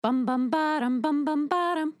Bum bum bottom bum bum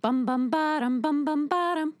bottom bum bum bottom bum bum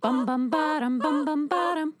bottom bum bum bottom bum bum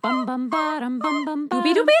bottom bum bum bottom bum bum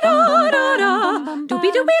Doobie doobie da da da,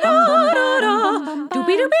 doobie doobie da da da,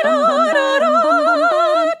 doobie doobie da da da, doobie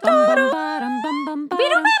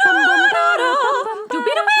doobie da da,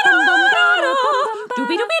 doobie doobie da da,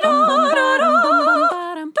 doobie doobie da da, doobie doobie da da da.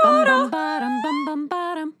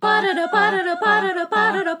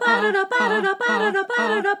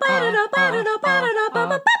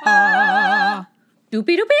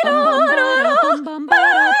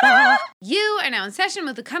 You are now in session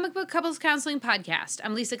with the Comic Book Couples Counseling Podcast.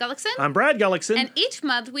 I'm Lisa Gullickson. I'm Brad Gullickson. And each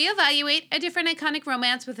month we evaluate a different iconic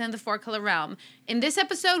romance within the four-color realm. In this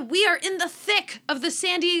episode, we are in the thick of the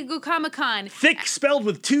San Diego Comic-Con. Thick spelled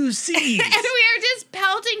with two C's. And we are just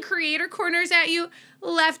pelting creator corners at you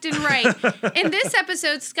left and right. In this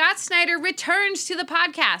episode, Scott Snyder returns to the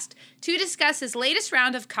podcast to discuss his latest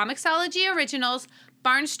round of Comixology originals,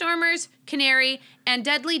 Barnstormers, Canary, and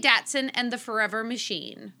Dudley Datsun and the Forever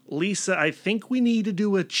Machine. Lisa, I think we need to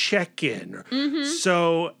do a check-in.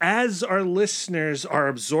 So as our listeners are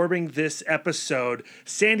absorbing this episode,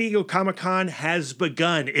 San Diego Comic-Con has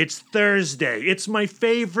begun. It's Thursday. It's my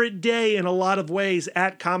favorite day in a lot of ways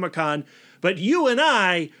at Comic-Con. But you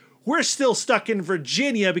and we're still stuck in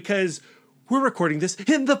Virginia because we're recording this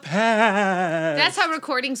in the past. That's how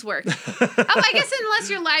recordings work. I guess unless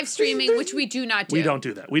you're live streaming, which we do not do. We don't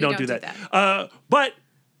do that. We don't do that. But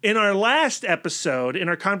in our last episode, in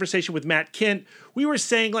our conversation with Matt Kint, we were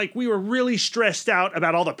saying like we were really stressed out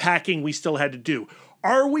about all the packing we still had to do.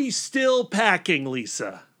 Are we still packing,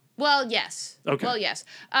 Lisa? Well, yes. Okay. Well, yes.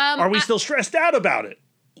 Are we still stressed out about it?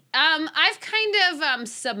 I've kind of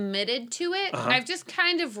submitted to it. I've just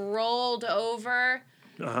kind of rolled over.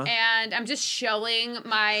 And I'm just showing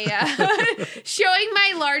my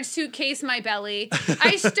large suitcase, my belly.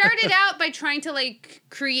 I started out by trying to like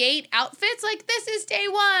create outfits like this is day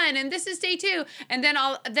 1 and this is day 2, and then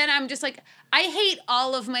I'm just like, I hate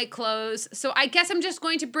all of my clothes, so I guess I'm just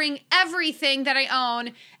going to bring everything that I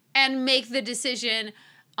own and make the decision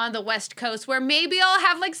on the West Coast, where maybe I'll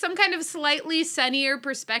have like some kind of slightly sunnier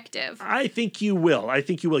perspective. I think you will.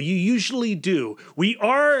 You usually do. We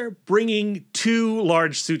are bringing 2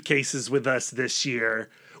 large suitcases with us this year.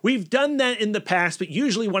 We've done that in the past, but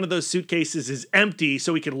usually one of those suitcases is empty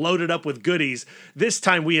so we can load it up with goodies. This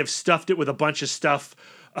time we have stuffed it with a bunch of stuff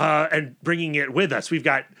and bringing it with us. We've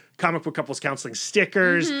got Comic Book Couples Counseling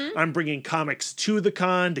stickers. I'm bringing comics to the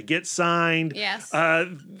con to get signed. Yes.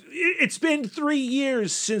 It's been 3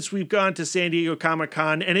 years since we've gone to San Diego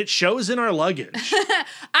Comic-Con, and it shows in our luggage.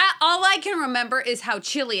 All I can remember is how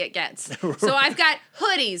chilly it gets. So I've got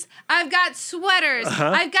hoodies, I've got sweaters,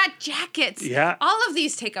 I've got jackets. Yeah. All of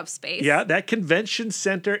these take up space. Yeah, that convention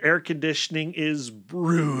center air conditioning is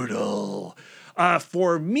brutal.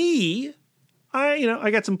 For me,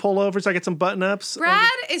 I got some pullovers, I got some button-ups. Brad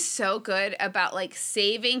is so good about like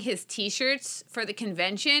saving his t-shirts for the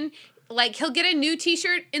convention. Like he'll get a new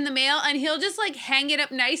t-shirt in the mail and he'll just like hang it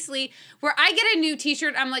up nicely. Where I get a new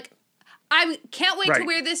t-shirt, I'm like, I can't wait to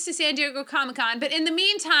wear this to San Diego Comic-Con. But in the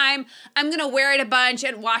meantime, I'm going to wear it a bunch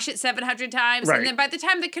and wash it 700 times. Right. And then by the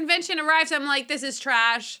time the convention arrives, I'm like, this is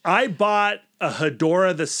trash. I bought a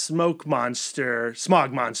Hedora the Smog Monster,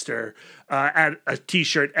 at a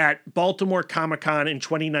t-shirt at Baltimore Comic-Con in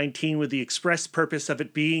 2019 with the express purpose of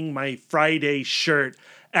it being my Friday shirt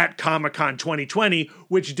at Comic-Con 2020,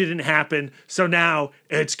 which didn't happen. So now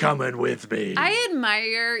it's coming with me. I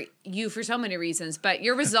admire you for so many reasons, but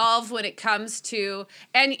your resolve when it comes to,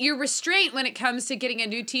 and your restraint when it comes to getting a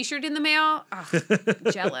new t-shirt in the mail,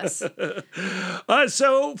 jealous.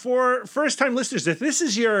 So for first-time listeners, if this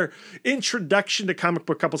is your introduction to Comic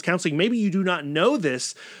Book Couples Counseling, maybe you do not know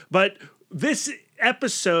this, but this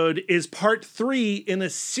episode is part 3 in a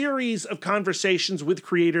series of conversations with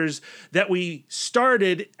creators that we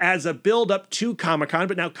started as a build-up to Comic-Con,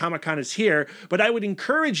 but now Comic-Con is here. But I would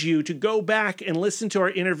encourage you to go back and listen to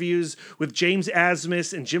our interviews with James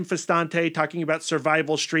Asmus and Jim Festante talking about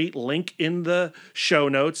Survival Street, link in the show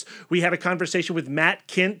notes. We had a conversation with Matt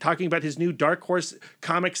Kint talking about his new Dark Horse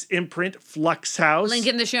Comics imprint, Flux House. Link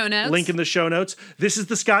in the show notes. This is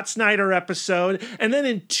the Scott Snyder episode. And then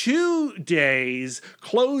in 2 days,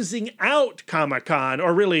 closing out Comic-Con,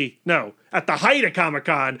 or really, no, at the height of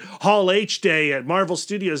Comic-Con, Hall H Day at Marvel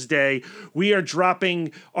Studios Day, we are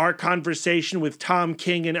dropping our conversation with Tom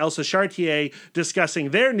King and Elsa Chartier discussing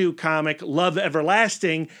their new comic, Love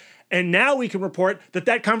Everlasting. And now we can report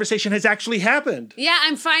that conversation has actually happened. Yeah,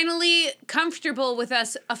 I'm finally comfortable with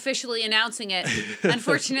us officially announcing it,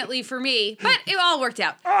 unfortunately for me. But it all worked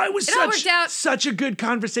out. Oh, it was such a good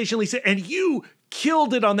conversation, Lisa. And you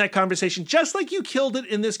killed it on that conversation, just like you killed it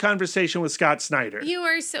in this conversation with Scott Snyder. You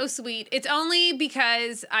are so sweet. It's only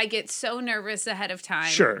because I get so nervous ahead of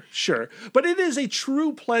time. Sure. But it is a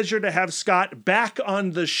true pleasure to have Scott back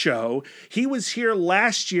on the show. He was here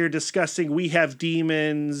last year discussing We Have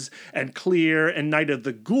Demons and Clear and Night of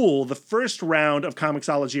the Ghoul, the first round of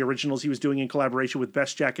Comixology originals he was doing in collaboration with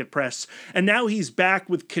Best Jacket Press. And now he's back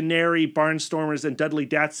with Canary, Barnstormers, and Dudley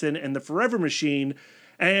Datsun and the Forever Machine.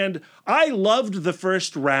 And I loved the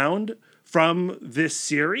first round from this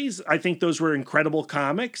series. I think those were incredible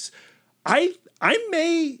comics. I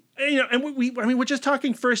may, and we're just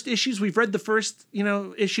talking first issues. We've read the first,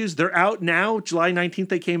 issues. They're out now. July 19th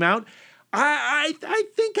they came out. I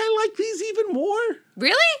think I like these even more.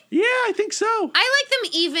 Really? Yeah, I think so. I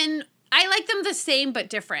like them the same but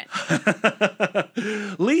different.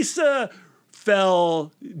 Lisa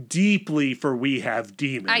fell deeply for We Have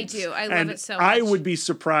Demons. I do. I love it so much. I would be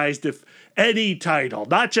surprised if any title,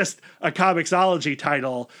 not just a Comixology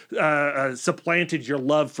title, supplanted your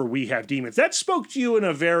love for We Have Demons. That spoke to you in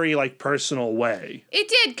a very personal way. It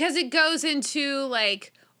did, because it goes into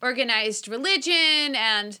organized religion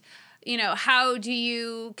and how do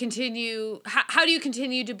you continue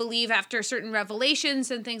to believe after certain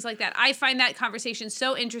revelations and things like that. I find that conversation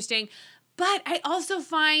so interesting. But I also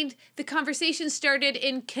find the conversation started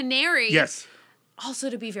in Canary. Yes. Also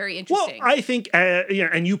to be very interesting. Well, I think,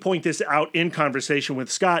 and you point this out in conversation with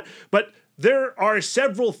Scott, but there are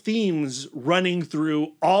several themes running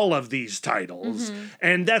through all of these titles. Mm-hmm.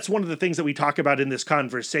 And that's one of the things that we talk about in this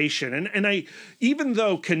conversation. And even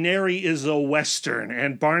though Canary is a Western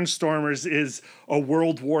and Barnstormers is a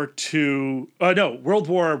World War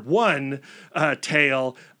I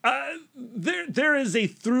tale, there is a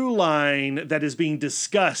through line that is being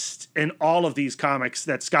discussed in all of these comics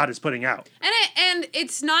that Scott is putting out. And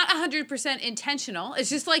it's not 100% intentional. It's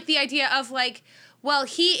just the idea of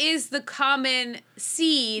he is the common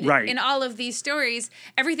seed in all of these stories.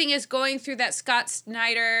 Everything is going through that Scott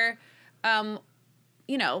Snyder,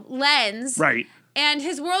 lens. Right. And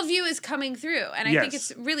his worldview is coming through. And I think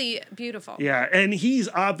it's really beautiful. Yeah, and he's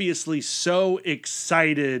obviously so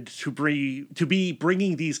excited to be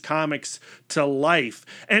bringing these comics to life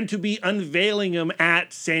and to be unveiling them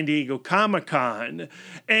at San Diego Comic-Con.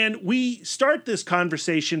 And we start this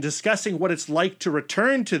conversation discussing what it's like to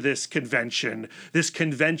return to this convention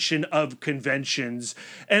of conventions,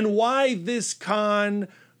 and why this con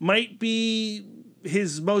might be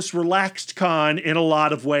his most relaxed con in a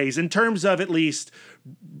lot of ways, in terms of at least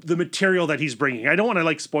the material that he's bringing. I don't want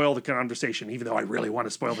to spoil the conversation, even though I really want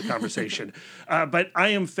to spoil the conversation. But I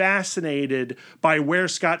am fascinated by where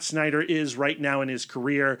Scott Snyder is right now in his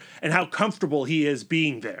career and how comfortable he is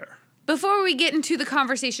being there. Before we get into the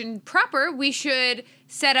conversation proper, we should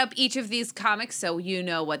set up each of these comics so you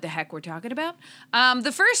know what the heck we're talking about.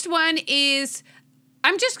 The first one is...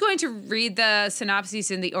 I'm just going to read the synopses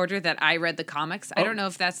in the order that I read the comics. I don't know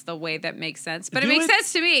if that's the way that makes sense, but it makes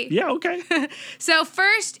sense to me. Yeah, okay. So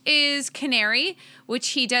first is Canary, which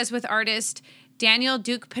he does with artist Daniel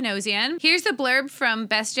Duke Panosian. Here's the blurb from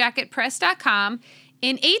bestjacketpress.com.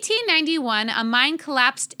 In 1891, a mine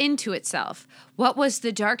collapsed into itself. What was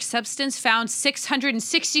the dark substance found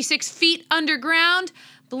 666 feet underground?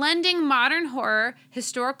 Blending modern horror,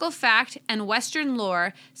 historical fact, and Western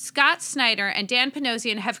lore, Scott Snyder and Dan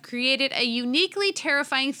Panosian have created a uniquely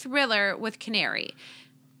terrifying thriller with Canary.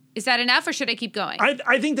 Is that enough, or should I keep going?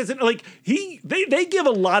 I think that's they give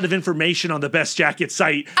a lot of information on the Best Jacket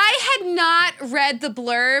site. I had not read the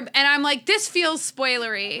blurb, and I'm this feels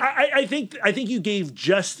spoilery. I think you gave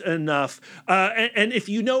just enough. And if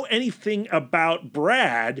you know anything about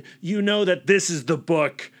Brad, you know that this is the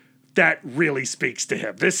book that really speaks to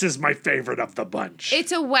him. This is my favorite of the bunch.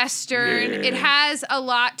 It's a Western. Yeah. It has a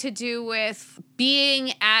lot to do with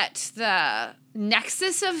being at the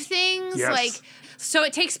nexus of things. Yes. So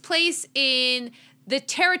it takes place in the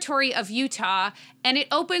territory of Utah, and it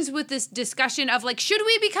opens with this discussion of should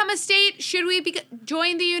we become a state? Should we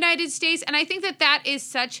join the United States? And I think that is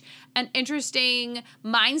such an interesting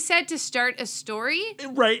mindset to start a story.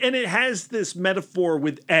 Right, and it has this metaphor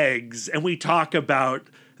with eggs, and we talk about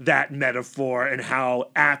that metaphor and how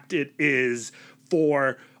apt it is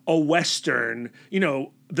for a Western,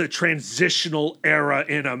 the transitional era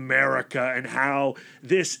in America, and how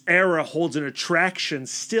this era holds an attraction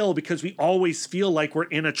still because we always feel like we're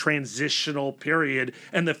in a transitional period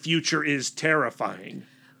and the future is terrifying.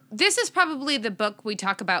 this is probably the book we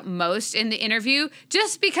talk about most in the interview,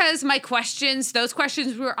 just because those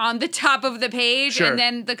questions were on the top of the page, Sure. and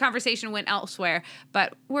then the conversation went elsewhere.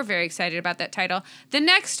 But we're very excited about that title. The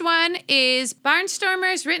next one is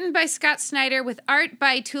Barnstormers, written by Scott Snyder with art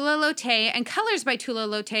by Tula Lotay and colors by Tula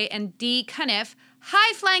Lotay and Dee Cunniffe.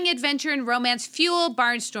 High-flying adventure and romance fuel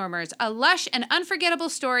Barnstormers, a lush and unforgettable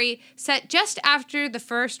story set just after the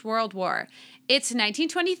First World War. It's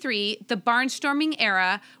 1923, the barnstorming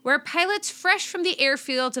era, where pilots fresh from the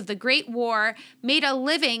airfields of the Great War made a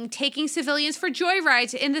living taking civilians for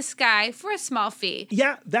joyrides in the sky for a small fee.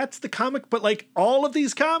 Yeah, that's the comic, but like all of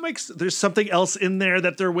these comics, there's something else in there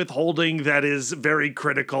that they're withholding that is very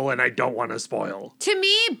critical and I don't want to spoil. To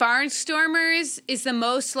me, Barnstormers is the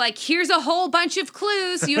most like, here's a whole bunch of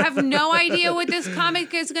clues. You have no idea what this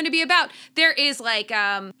comic is going to be about. There is like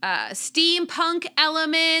steampunk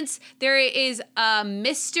elements. There is a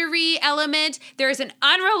mystery element. There is an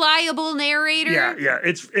unreliable narrator. Yeah,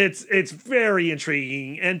 it's very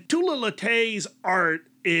intriguing. And Tula Lotay's art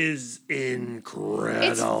is incredible.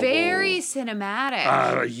 It's very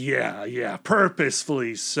cinematic. Yeah,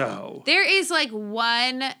 purposefully so. There is like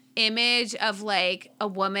one image of like a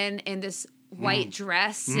woman in this white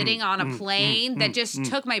dress sitting on a plane that just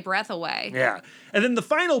took my breath away. Yeah. And then the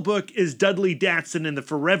final book is Dudley Datson and the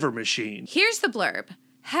Forever Machine. Here's the blurb.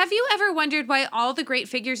 Have you ever wondered why all the great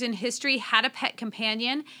figures in history had a pet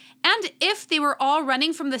companion? And if they were all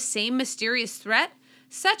running from the same mysterious threat?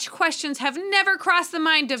 Such questions have never crossed the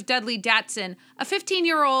mind of Dudley Datson, a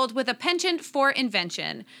 15-year-old with a penchant for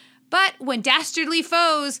invention. But when dastardly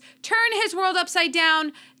foes turn his world upside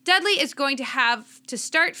down, Dudley is going to have to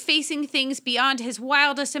start facing things beyond his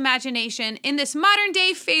wildest imagination in this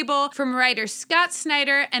modern-day fable from writer Scott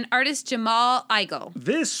Snyder and artist Jamal Igle.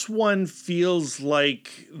 This one feels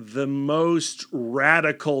like the most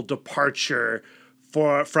radical departure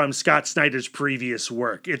from Scott Snyder's previous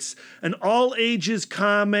work. It's an all-ages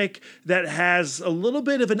comic that has a little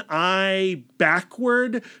bit of an eye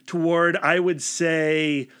backward toward, I would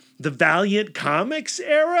say, the Valiant Comics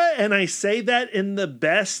era, and I say that in the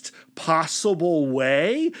best possible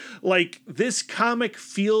way. Like, this comic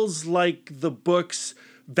feels like the books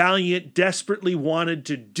Valiant desperately wanted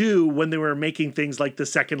to do when they were making things like The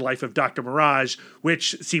Second Life of Dr. Mirage,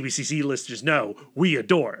 which CBCC listeners know we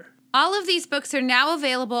adore. All of these books are now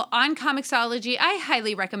available on Comixology. I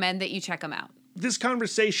highly recommend that you check them out. This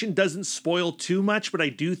conversation doesn't spoil too much, but I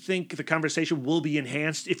do think the conversation will be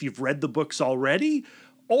enhanced if you've read the books already,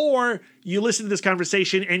 or you listen to this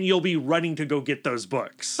conversation and you'll be running to go get those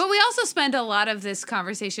books. But we also spend a lot of this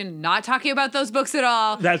conversation not talking about those books at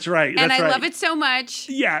all. That's right. And I love it so much.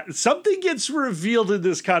 Yeah, something gets revealed in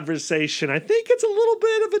this conversation. I think it's a little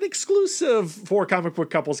bit of an exclusive for Comic Book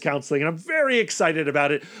Couples Counseling, and I'm very excited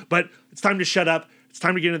about it. But it's time to shut up. It's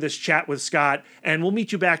time to get into this chat with Scott, and we'll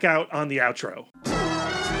meet you back out on the outro.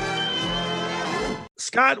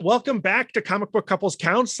 Scott, welcome back to Comic Book Couples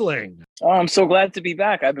Counseling. Oh, I'm so glad to be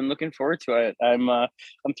back. I've been looking forward to it. I'm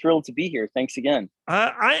thrilled to be here. Thanks again.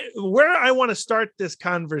 Where I want to start this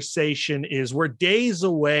conversation is we're days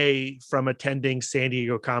away from attending San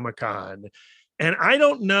Diego Comic-Con. And I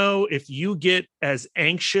don't know if you get as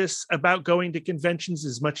anxious about going to conventions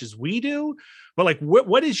as much as we do, but like,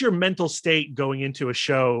 what is your mental state going into a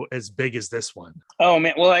show as big as this one? Oh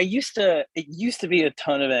man, well, it used to be a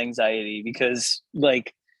ton of anxiety because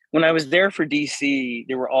like when I was there for DC,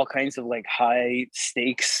 there were all kinds of like high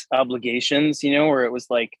stakes obligations, where it was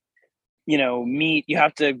like, you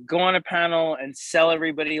have to go on a panel and sell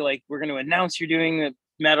everybody, like we're going to announce you're doing the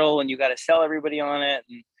metal and you got to sell everybody on it.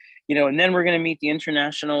 And then we're going to meet the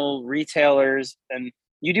international retailers. And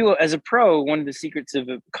you do, as a pro, one of the secrets of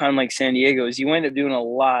a con like San Diego is you end up doing a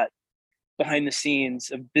lot behind the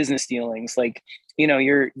scenes of business dealings. Like,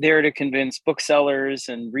 you're there to convince booksellers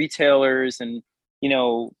and retailers and,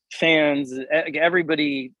 fans,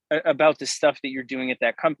 everybody about the stuff that you're doing at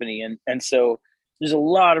that company. And so there's a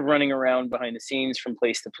lot of running around behind the scenes from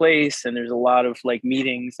place to place. And there's a lot of like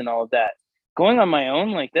meetings and all of that. Going on my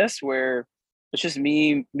own like this, where it's just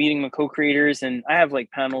me meeting my co-creators and I have like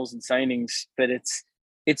panels and signings, but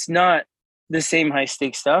it's not the same high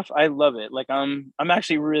stakes stuff. I love it. Like I'm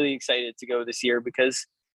actually really excited to go this year because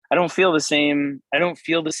I don't feel the same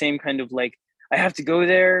kind of like I have to go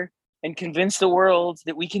there and convince the world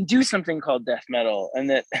that we can do something called death metal and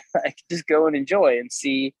that I can just go and enjoy and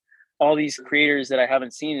see all these creators that I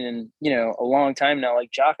haven't seen in, a long time now,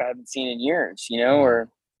 like Jock I haven't seen in years, or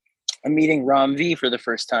I'm meeting Ram V for the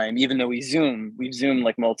first time, even though we've zoomed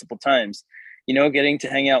like multiple times, getting to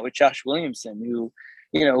hang out with Josh Williamson, who,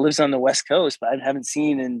 lives on the West Coast, but I haven't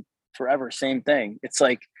seen in forever. Same thing. It's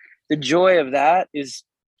like the joy of that is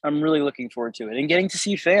I'm really looking forward to it, and getting to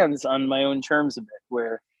see fans on my own terms a bit,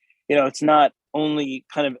 where, you know, it's not only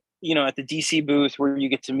kind of, you know, at the DC booth where you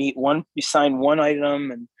get to meet one, you sign one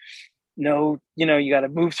item, and no, you know, you got to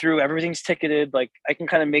move through, everything's ticketed. Like, I can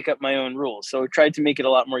kind of make up my own rules. So I tried to make it a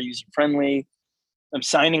lot more user friendly. I'm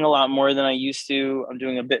signing a lot more than I used to. I'm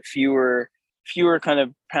doing a bit fewer kind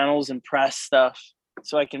of panels and press stuff,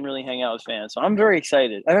 so I can really hang out with fans. So I'm very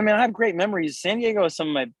excited. I mean, I have great memories. San Diego is some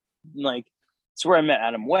of my, like, it's where I met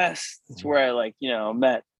Adam West. It's where I, like, you know,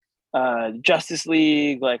 met Justice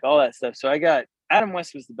League, like all that stuff. So I got, Adam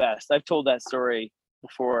West was the best. I've told that story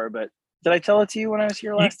before, but did I tell it to you when I was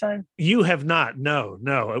here last time? You have not. No.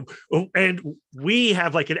 And we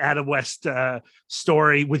have like an Adam West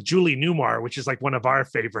story with Julie Newmar, which is like one of our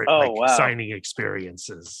favorite signing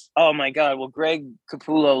experiences. Oh my God. Well, Greg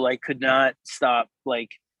Capullo like could not stop. Like,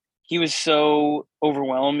 he was so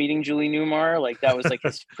overwhelmed meeting Julie Newmar. Like, that was like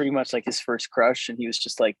his pretty much like his first crush. And he was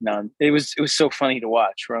just like, none. It was so funny to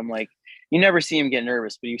watch, where I'm like, you never see him get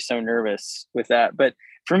nervous, but he was so nervous with that. But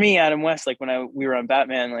for me, Adam West, like when we were on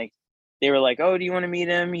Batman, like, they were like, oh, do you want to meet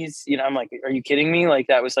him? He's, you know, I'm like, are you kidding me? Like,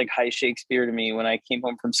 that was like high Shakespeare to me when I came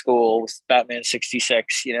home from school with Batman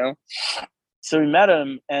 66, you know? So we met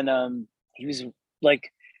him, and he was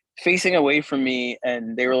like facing away from me,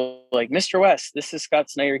 and they were like, Mr. West, this is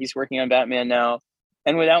Scott Snyder. He's working on Batman now.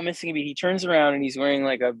 And without missing a beat, he turns around and he's wearing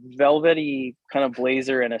like a velvety kind of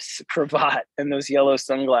blazer and a cravat and those yellow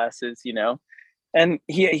sunglasses, you know? And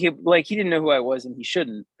he didn't know who I was, and he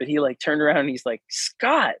shouldn't, but he like turned around and he's like,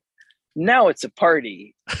 Scott, now it's a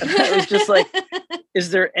party. And I was just like, is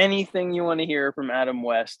there anything you want to hear from Adam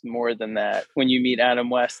West more than that when you meet Adam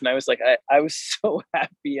West? And I was like, I was so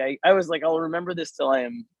happy. I was like, I'll remember this till I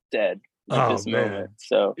am dead. This moment.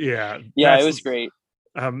 So yeah, it was great.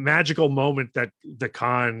 A magical moment that the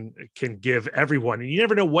con can give everyone. And you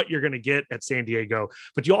never know what you're going to get at San Diego,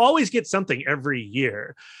 but you'll always get something every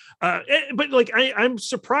year. But like, I'm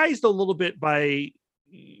surprised a little bit by,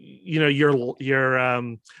 you know,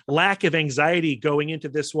 your lack of anxiety going into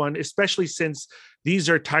this one, especially since these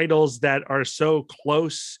are titles that are so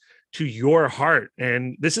close to your heart.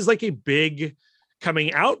 And this is like a big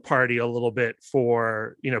coming out party a little bit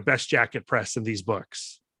for, you know, Best Jacket Press in these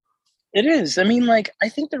books. It is. I mean, like, I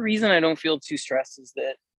think the reason I don't feel too stressed is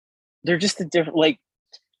that they're just a different, like,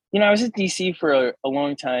 you know, I was at DC for a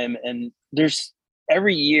long time, and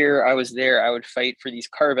every year I was there, I would fight for these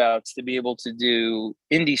carve outs to be able to do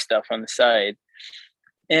indie stuff on the side.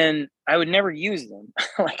 And I would never use them.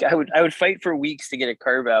 Like, I would fight for weeks to get a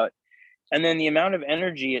carve out. And then the amount of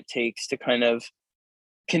energy it takes to kind of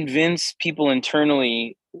convince people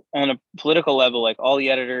internally on a political level, like all the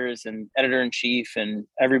editors and editor-in-chief and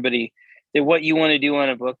everybody, that what you want to do on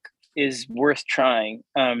a book is worth trying.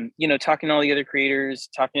 You know, talking to all the other creators,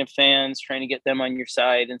 talking to fans, trying to get them on your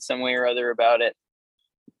side in some way or other about it,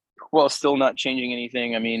 while still not changing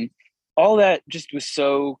anything. I mean, all that just was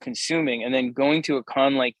so consuming. And then going to a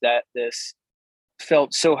con like that, this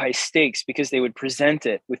felt so high stakes because they would present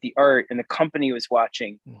it with the art and the company was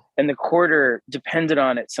watching and the quarter depended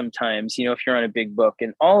on it sometimes, you know, if you're on a big book,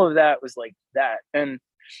 and all of that was like that. And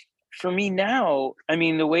for me now, I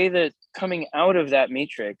mean, the way that coming out of that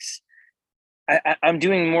matrix, I'm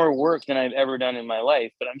doing more work than I've ever done in my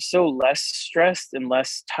life, but I'm so less stressed and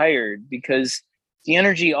less tired because the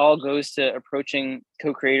energy all goes to approaching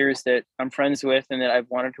co-creators that I'm friends with and that I've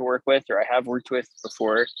wanted to work with or I have worked with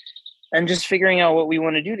before, and just figuring out what we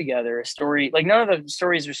want to do together. A story, like none of the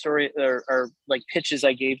stories are like pitches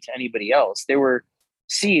I gave to anybody else. They were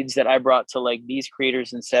seeds that I brought to like these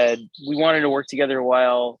creators and said, we wanted to work together a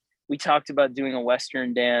while. We talked about doing a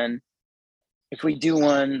Western, Dan. If we do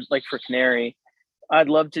one like for Canary, I'd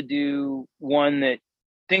love to do one that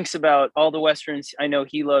thinks about all the Westerns I know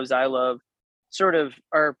he loves, I love, sort of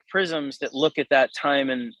are prisms that look at that time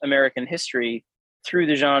in American history through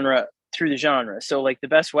the genre. So like the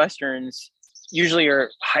best Westerns usually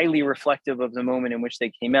are highly reflective of the moment in which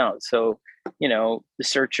they came out. So, you know, The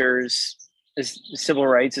Searchers, civil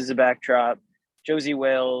rights as a backdrop, Josie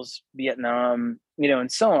Wales, Vietnam, you know,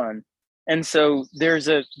 and so on. And so there's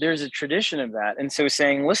a tradition of that. And so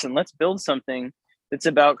saying, listen, let's build something that's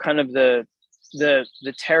about kind of the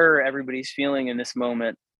terror everybody's feeling in this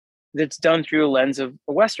moment that's done through a lens of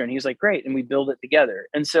a Western. He was like, great. And we build it together.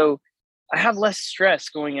 And so I have less stress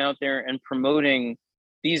going out there and promoting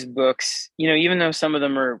these books, you know, even though some of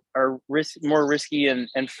them are more risky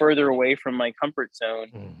and further away from my comfort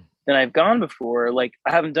zone than I've gone before. Like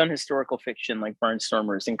I haven't done historical fiction like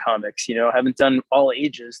Barnstormers in comics, you know, I haven't done all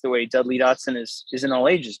ages the way Dudley Dotson is an all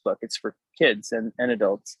ages book. It's for kids and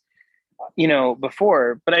adults, you know,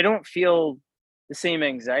 before, but I don't feel the same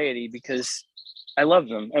anxiety because I love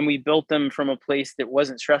them, and we built them from a place that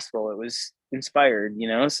wasn't stressful. It was inspired,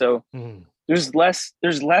 so there's less.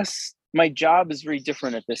 My job is very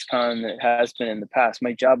different at this con than it has been in the past.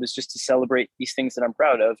 My job is just to celebrate these things that I'm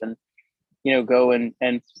proud of, and go and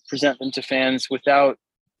present them to fans without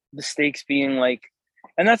the stakes being like.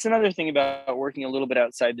 And that's another thing about working a little bit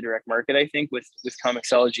outside the direct market, I think, with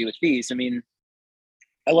Comixology, with these. I mean,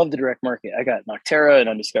 I love the direct market. I got Noctera and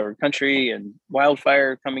Undiscovered Country and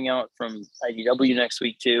Wildfire coming out from IDW next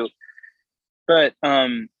week too. But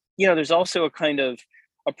there's also a kind of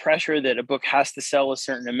a pressure that a book has to sell a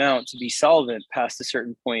certain amount to be solvent past a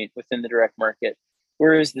certain point within the direct market.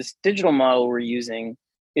 Whereas this digital model we're using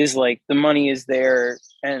is like the money is there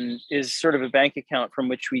and is sort of a bank account from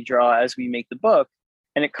which we draw as we make the book.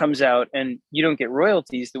 And it comes out and you don't get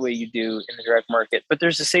royalties the way you do in the direct market, but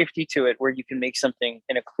there's a safety to it where you can make something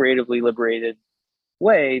in a creatively liberated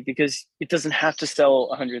way because it doesn't have to sell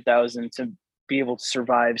 100,000 to be able to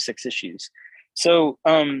survive 6 issues. So,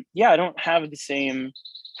 I don't have the same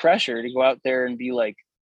pressure to go out there and be like,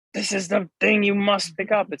 this is the thing you must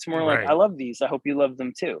pick up. It's more like, I love these. I hope you love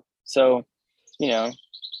them too. So,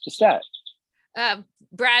 just that.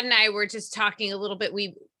 Brad and I were just talking a little bit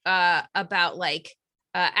about like,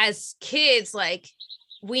 as kids, like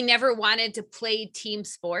we never wanted to play team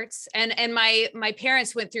sports, and my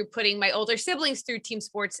parents went through putting my older siblings through team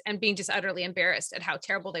sports and being just utterly embarrassed at how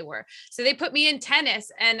terrible they were. So they put me in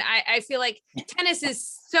tennis, and I feel like tennis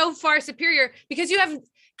is so far superior because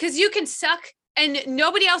you can suck and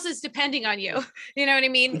nobody else is depending on you. You know what I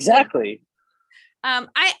mean? Exactly. I'm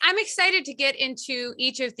excited to get into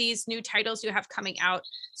each of these new titles you have coming out,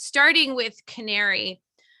 starting with Canary.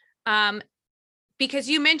 Because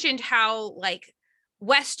you mentioned how like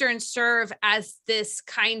Westerns serve as this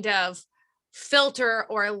kind of filter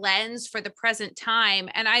or lens for the present time.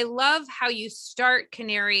 And I love how you start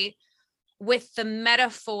Canary with the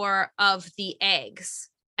metaphor of the eggs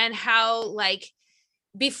and how like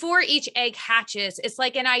before each egg hatches, it's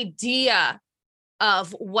like an idea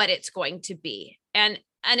of what it's going to be. And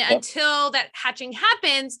until that hatching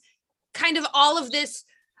happens, kind of all of this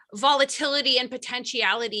volatility and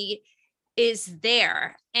potentiality is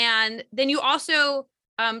there. And then you also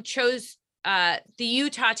chose the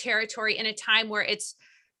Utah territory in a time where it's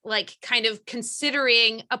like kind of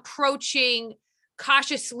considering approaching,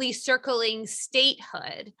 cautiously circling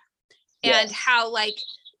statehood, and how like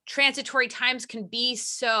transitory times can be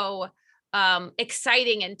so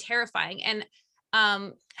exciting and terrifying. And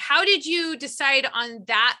how did you decide on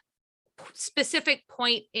that specific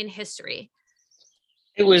point in history?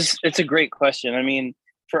 It's a great question. I mean,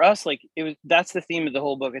 for us, like that's the theme of the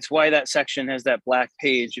whole book. It's why that section has that black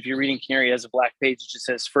page. If you're reading Canary, it has a black page, it just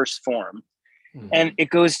says first form. Mm-hmm. And it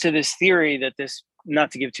goes to this theory that this, not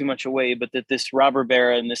to give too much away, but that this robber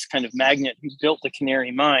baron, this kind of magnate who built the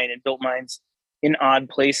Canary mine and built mines in odd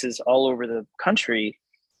places all over the country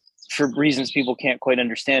for reasons people can't quite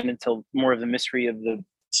understand until more of the mystery of the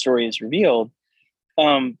story is revealed,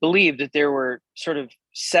 believed that there were sort of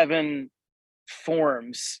 7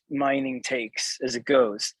 forms mining takes as it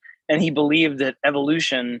goes, and he believed that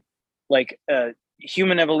evolution, like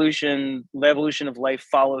human evolution, the evolution of life,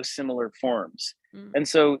 follows similar forms. And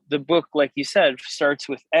so the book, like you said, starts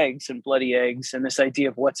with eggs and bloody eggs and this idea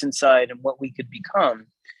of what's inside and what we could become,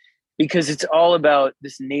 because it's all about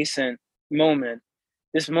this nascent moment,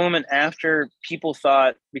 this moment after people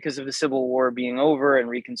thought, because of the Civil War being over and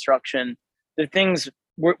Reconstruction, that things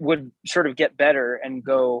would sort of get better and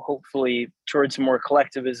go hopefully towards more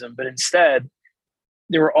collectivism. But instead,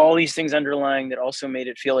 there were all these things underlying that also made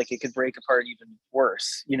it feel like it could break apart even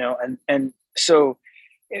worse, and so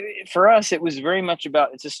for us, it was very much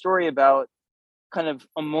about, it's a story about kind of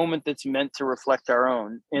a moment that's meant to reflect our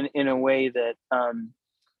own in a way that,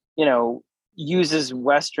 uses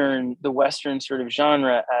the Western sort of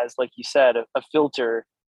genre as, like you said, a filter,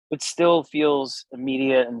 but still feels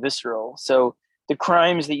immediate and visceral. So the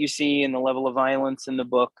crimes that you see and the level of violence in the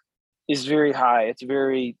book is very high. It's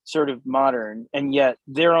very sort of modern. And yet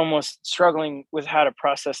they're almost struggling with how to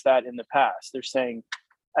process that in the past. They're saying,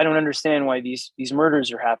 I don't understand why these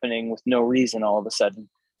murders are happening with no reason all of a sudden.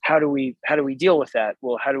 How do we deal with that?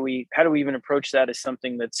 Well, how do we even approach that as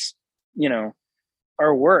something that's,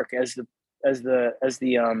 our work as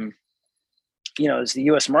the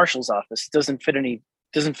U.S. Marshal's Office? It doesn't fit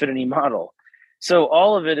any model. So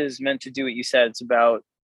all of it is meant to do what you said.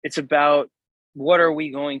 It's about what are we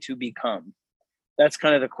going to become? That's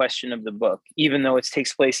kind of the question of the book. Even though it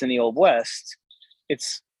takes place in the Old West,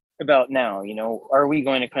 it's about now, are we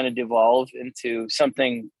going to kind of devolve into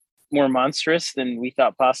something more monstrous than we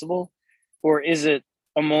thought possible? Or is it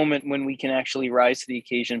a moment when we can actually rise to the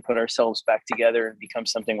occasion, put ourselves back together, and become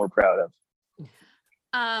something we're proud of.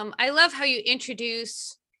 I love how you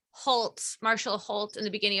introduce Marshall Holt, in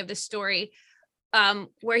the beginning of the story,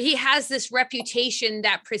 where he has this reputation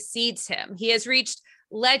that precedes him. He has reached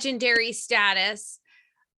legendary status,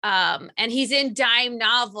 and he's in dime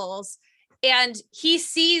novels, and he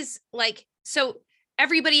sees, like, so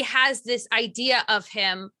everybody has this idea of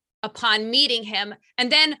him upon meeting him,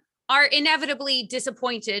 and then are inevitably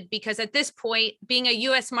disappointed, because at this point, being a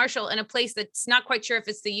U.S. Marshal in a place that's not quite sure if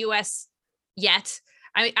it's the U.S. yet,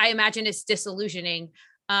 I imagine it's disillusioning.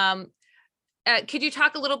 Could you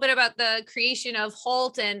talk a little bit about the creation of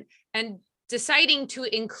Holt and deciding to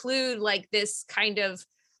include like this kind of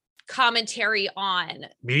commentary on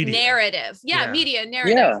media narrative? Media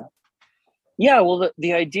narrative. Well,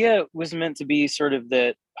 the idea was meant to be sort of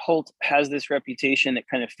that Holt has this reputation that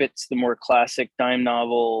kind of fits the more classic dime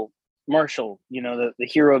novel Marshall, the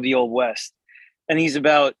hero of the Old West. And he's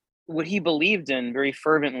about what he believed in very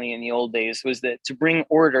fervently in the old days, was that to bring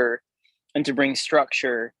order and to bring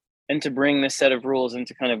structure and to bring this set of rules and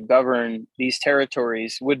to kind of govern these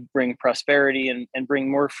territories would bring prosperity and bring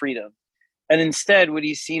more freedom. And instead, what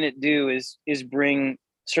he's seen it do is bring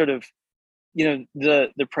sort of,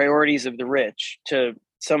 the priorities of the rich to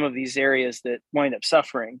some of these areas that wind up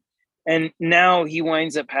suffering. And now he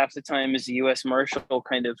winds up half the time as a U.S. Marshal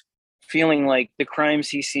kind of feeling like the crimes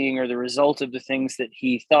he's seeing are the result of the things that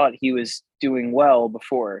he thought he was doing well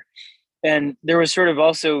before. And there was sort of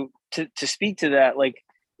also, to speak to that, like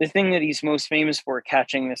the thing that he's most famous for,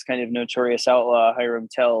 catching this kind of notorious outlaw, Hiram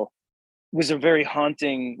Tell, was a very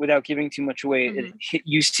haunting, without giving too much away.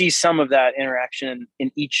 You see some of that interaction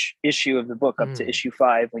in each issue of the book up to issue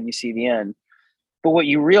 5 when you see the end. But what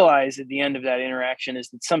you realize at the end of that interaction is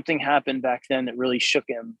that something happened back then that really shook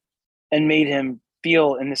him and made him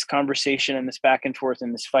feel, in this conversation and this back and forth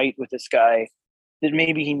and this fight with this guy, that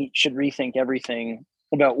maybe he should rethink everything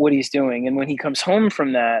about what he's doing. And when he comes home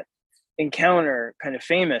from that encounter, kind of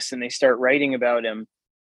famous, and they start writing about him,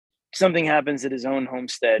 something happens at his own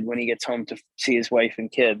homestead when he gets home to see his wife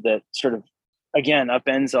and kid that sort of, again,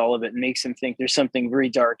 upends all of it and makes him think there's something very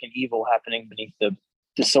dark and evil happening beneath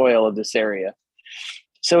the soil of this area.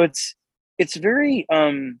 So it's very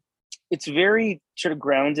sort of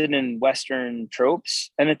grounded in Western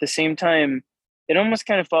tropes. And at the same time, it almost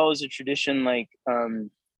kind of follows a tradition like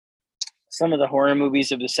some of the horror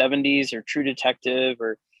movies of the 70s or True Detective,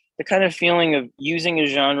 or the kind of feeling of using a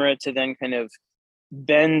genre to then kind of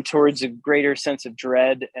bend towards a greater sense of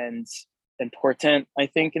dread and portent, I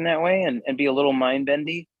think, in that way, and be a little mind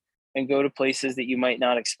bendy and go to places that you might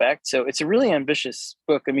not expect. So it's a really ambitious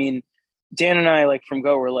book. I mean, Dan and I, like from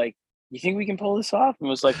Go, were like, you think we can pull this off? And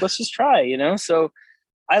was like, let's just try, So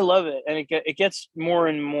I love it. And it gets more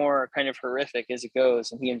and more kind of horrific as it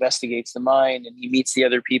goes. And he investigates the mine, and he meets the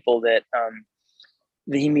other people that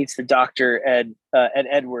he meets, the doctor, Ed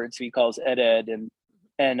Edwards, who he calls Ed, and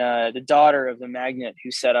the daughter of the magnate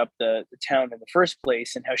who set up the town in the first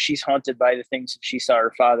place, and how she's haunted by the things that she saw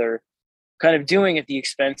her father kind of doing at the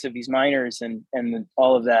expense of these miners and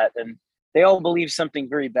all of that. And they all believe something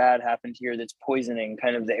very bad happened here that's poisoning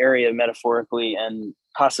kind of the area metaphorically and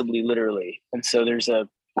possibly literally. And so there's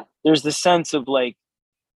the sense of like,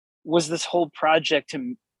 was this whole project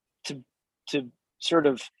to sort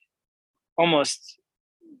of almost,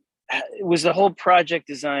 was the whole project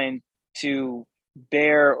designed to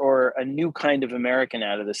bear or a new kind of American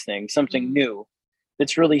out of this thing, something new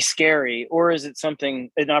that's really scary, or is it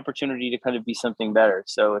an opportunity to kind of be something better?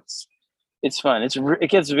 So it's fun. It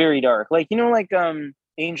gets very dark, like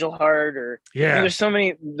Angel Heart, or there's so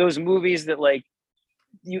many those movies that like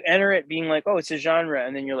you enter it being like, oh, it's a genre,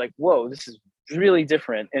 and then you're like, whoa, this is really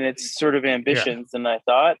different, and it's sort of ambitious than I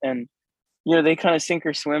thought. And they kind of sink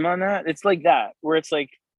or swim on that. It's like that, where it's like,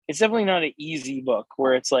 it's definitely not an easy book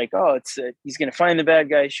where it's like, oh, he's going to find the bad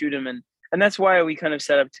guy, shoot him. And that's why we kind of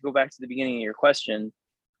set up, to go back to the beginning of your question,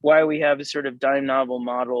 why we have a sort of dime novel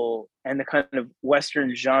model and the kind of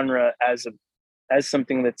Western genre as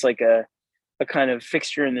something that's like a kind of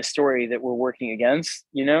fixture in the story that we're working against,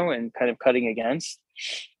 and kind of cutting against.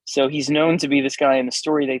 So he's known to be this guy, and the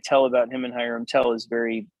story they tell about him and Hiram Tell is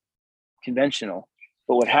very conventional.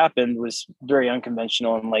 But what happened was very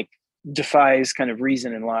unconventional and like defies kind of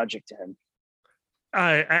reason and logic to him.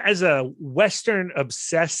 As a Western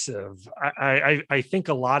obsessive, I think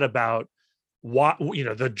a lot about what,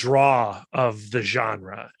 the draw of the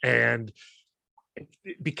genre. And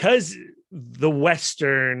because the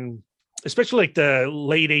Western, especially like the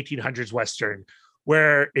late 1800s Western,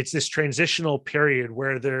 where it's this transitional period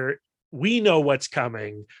where there we know what's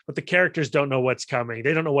coming, but the characters don't know what's coming.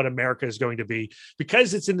 They don't know what America is going to be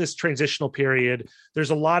because it's in this transitional period.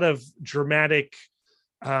 There's a lot of dramatic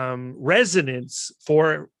resonance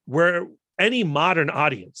for where any modern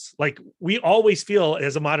audience, like we always feel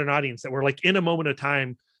as a modern audience that we're like in a moment of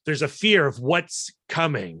time, there's a fear of what's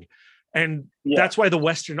coming. And that's why the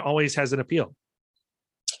Western always has an appeal.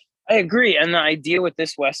 I agree. And the idea with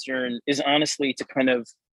this Western is honestly to kind of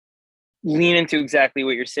lean into exactly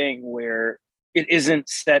what you're saying, where it isn't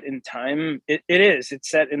set in time. It's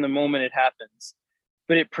set in the moment it happens,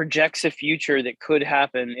 but it projects a future that could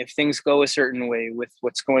happen if things go a certain way with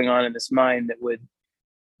what's going on in this mind that would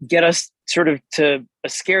get us sort of to a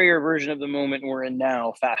scarier version of the moment we're in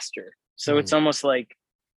now faster. So it's almost like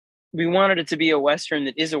we wanted it to be a Western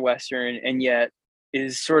that is a Western and yet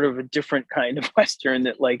is sort of a different kind of Western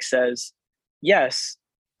that like says, yes,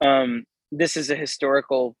 this is a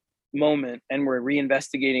historical moment and we're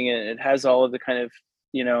reinvestigating it. It has all of the kind of,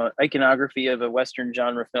 iconography of a Western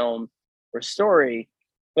genre film or story,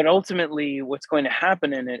 but ultimately what's going to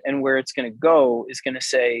happen in it and where it's going to go is going to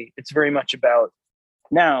say it's very much about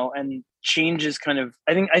now, and changes kind of,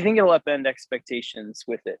 I think it'll upend expectations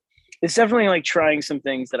with it. It's definitely like trying some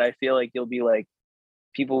things that I feel like you'll be like,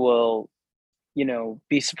 people will,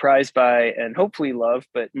 be surprised by and hopefully love,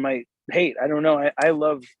 but might hate. I don't know. I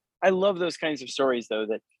love those kinds of stories though,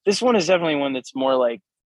 that this one is definitely one that's more like,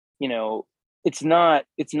 it's not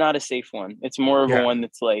a safe one. It's more of a one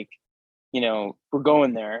that's like, we're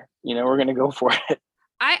going there, we're going to go for it.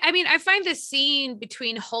 I mean, I find the scene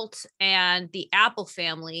between Holt and the Apple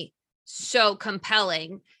family so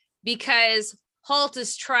compelling because Holt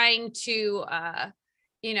is trying to,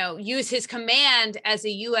 use his command as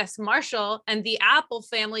a U.S. Marshal, and the Apple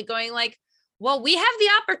family going like, well, we have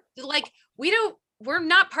we're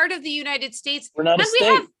not part of the United States. We're not a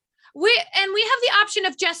state. We have the option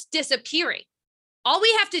of just disappearing. All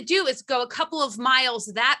we have to do is go a couple of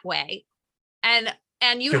miles that way, and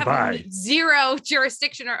you have zero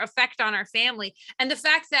jurisdiction or effect on our family. And the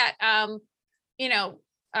fact that,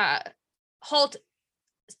 Holt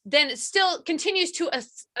then still continues to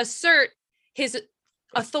assert his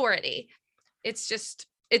authority. It's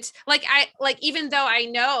like, even though I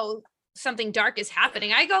know something dark is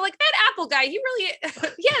happening, I go like, that Apple guy, he really,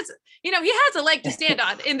 he has a leg to stand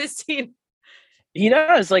on in this scene. He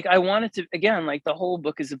does. Like, I wanted to, again, like the whole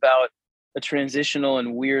book is about a transitional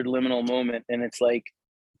and weird liminal moment, and it's like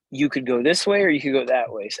you could go this way or you could go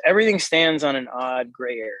that way, so everything stands on an odd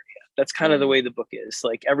gray area. That's kind of the way the book is.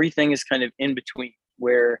 Like, everything is kind of in between,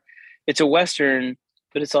 where it's a Western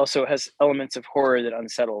but it's also has elements of horror that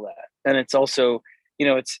unsettle that. And it's also,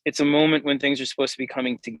 it's a moment when things are supposed to be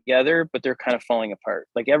coming together, but they're kind of falling apart.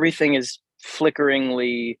 Like, everything is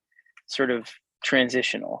flickeringly sort of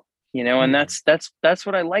transitional, and that's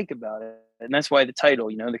what I like about it. And that's why the title,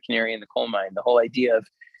 The Canary in the Coal Mine, the whole idea of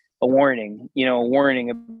a warning, a warning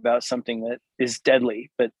about something that is deadly,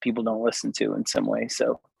 but people don't listen to in some way.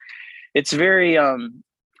 So it's very,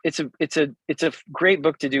 it's a great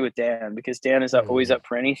book to do with Dan, because Dan is always up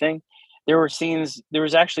for anything. There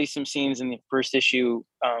was actually some scenes in the first issue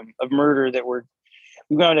of murder that we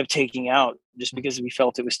wound up taking out just because we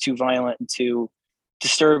felt it was too violent and too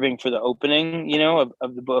disturbing for the opening,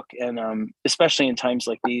 of the book. And especially in times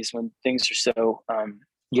like these when things are so,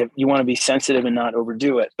 you want to be sensitive and not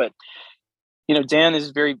overdo it. But, Dan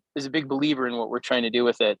is a big believer in what we're trying to do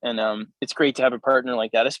with it. And it's great to have a partner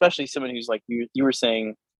like that, especially someone who's like you were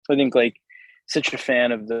saying, I think, like, such a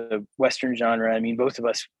fan of the Western genre. I mean, both of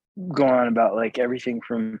us go on about like everything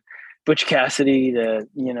from Butch Cassidy to,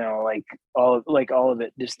 all of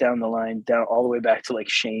it, just down the line, down all the way back to like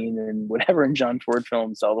Shane and whatever in John Ford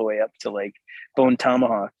films, all the way up to like Bone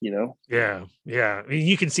Tomahawk, Yeah. I mean,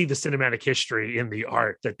 you can see the cinematic history in the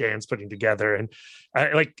art that Dan's putting together. And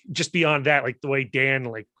like, just beyond that, like the way Dan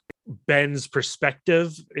like bends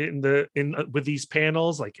perspective with these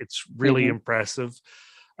panels, like it's really impressive.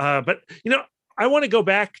 But I want to go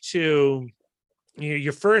back to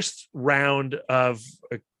your first round of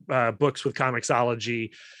books with Comixology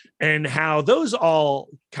and how those all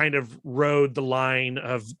kind of rode the line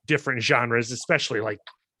of different genres, especially like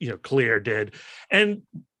Clear did, and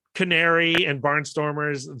Canary and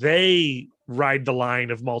Barnstormers, they ride the line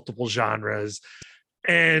of multiple genres,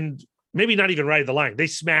 and maybe not even ride the line, they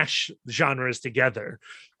smash genres together.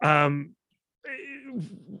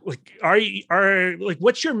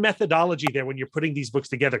 What's your methodology there when you're putting these books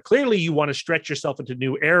together? Clearly you want to stretch yourself into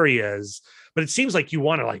new areas, but it seems like you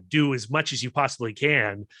want to like do as much as you possibly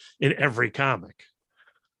can in every comic.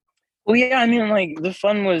 Well, yeah, I mean, like, the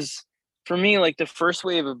fun was for me, like, the first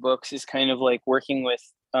wave of books is kind of like working with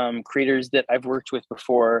creators that I've worked with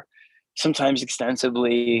before, sometimes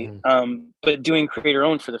extensively, but doing Creator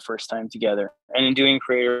Own for the first time together. And in doing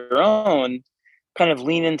Creator Own, kind of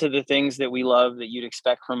lean into the things that we love that you'd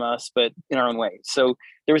expect from us, but in our own way. So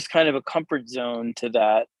there was kind of a comfort zone to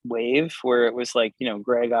that wave where it was like,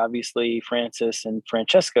 Greg, obviously, Francis and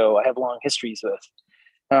Francesco, I have long histories with.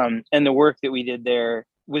 And the work that we did there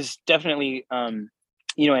was definitely,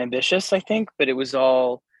 ambitious, I think, but it was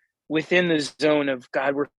all within the zone of,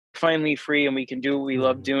 God, we're finally free and we can do what we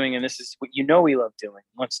love doing. And this is what we love doing.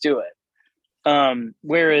 Let's do it.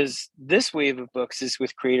 Whereas this wave of books is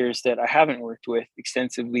with creators that I haven't worked with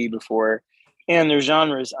extensively before, and their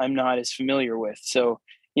genres I'm not as familiar with. So,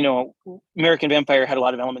 American Vampire had a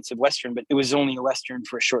lot of elements of Western, but it was only a Western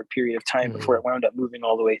for a short period of time before it wound up moving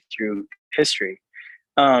all the way through history.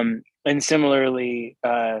 And similarly,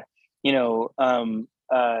 Dudley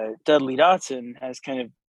Dotson has kind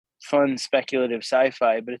of fun speculative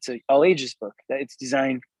sci-fi, but it's a all ages book that it's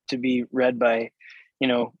designed to be read by,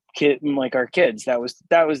 like our kids. That was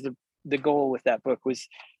the goal with that book, was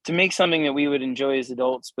to make something that we would enjoy as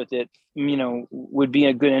adults, but that would be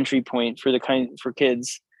a good entry point for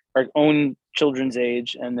kids, our own children's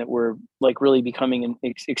age, and that were like really becoming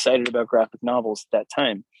excited about graphic novels at that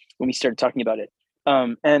time when we started talking about it.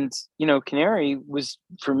 And Canary was,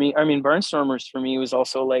 for me, Barnstormers for me was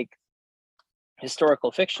also like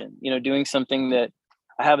historical fiction, doing something that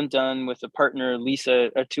I haven't done with a partner, Lisa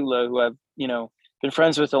Atula, who I've been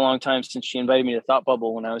friends with a long time, since she invited me to Thought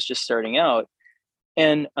Bubble when I was just starting out.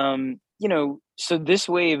 And so this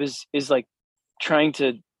wave is like trying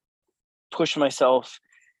to push myself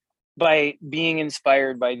by being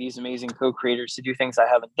inspired by these amazing co-creators to do things I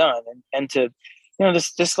haven't done, and to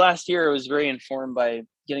this last year I was very informed by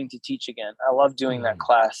getting to teach again. I love doing that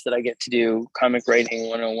class that I get to do, Comic Writing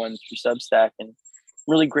 101 through Substack, and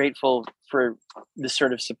really grateful for the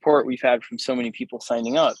sort of support we've had from so many people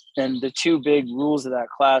signing up. And the two big rules of that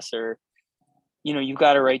class are, you've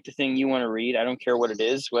got to write the thing you want to read. I don't care what it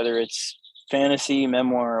is, whether it's fantasy,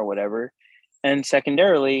 memoir, or whatever. And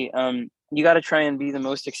secondarily, you got to try and be the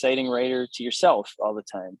most exciting writer to yourself all the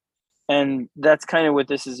time. And that's kind of what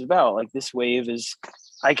this is about. Like, this wave is,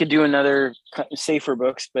 I could do another safer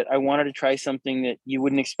books, but I wanted to try something that you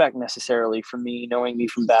wouldn't expect necessarily from me, knowing me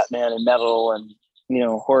from Batman and metal and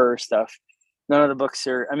horror stuff. None of the books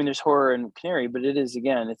are, there's horror in Canary, but it is,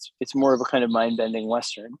 again, it's more of a kind of mind-bending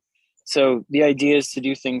Western. So the idea is to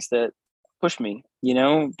do things that push me,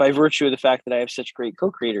 by virtue of the fact that I have such great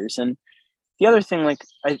co-creators. And the other thing, like,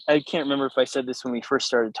 I can't remember if I said this when we first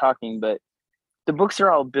started talking, but the books are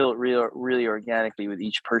all built really organically with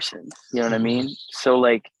each person. You know what I mean? So,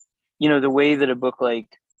 like, the way that a book like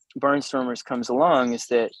Barnstormers comes along is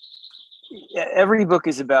that every book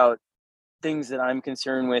is about things that I'm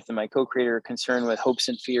concerned with and my co-creator are concerned with, hopes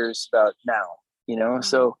and fears about now,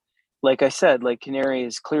 So, like I said, like, Canary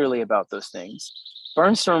is clearly about those things.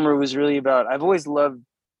 Barnstormer was really about, I've always loved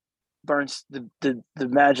the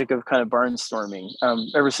magic of kind of barnstorming,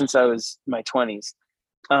 ever since I was in my 20s.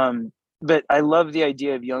 But I love the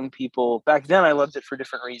idea of young people. Back then, I loved it for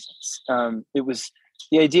different reasons. It was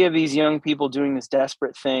the idea of these young people doing this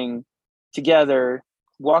desperate thing together,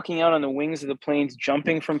 walking out on the wings of the planes,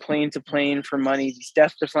 jumping from plane to plane for money, these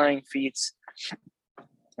death-defying feats.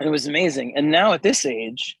 And it was amazing. And now at this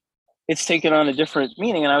age, it's taken on a different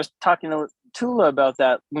meaning. And I was talking to Tula about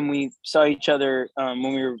that when we saw each other,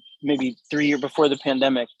 when we were maybe 3 years before the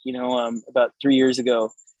pandemic, about 3 years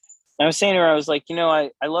ago. And I was saying to her, I was like, I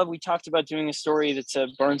love, we talked about doing a story that's a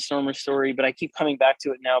Barnstormer story, but I keep coming back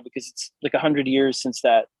to it now because it's like 100 years since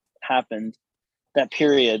that happened, that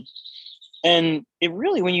period. And it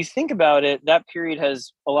really, when you think about it, that period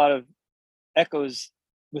has a lot of echoes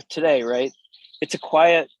with today, right? It's a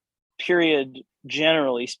quiet period,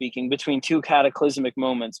 generally speaking, between two cataclysmic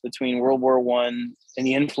moments, between World War I and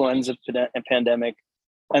the influenza pandemic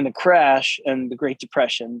and the crash and the Great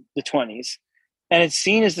Depression, the 20s. And it's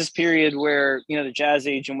seen as this period where, the Jazz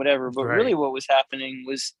Age and whatever, but really what was happening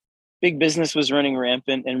was big business was running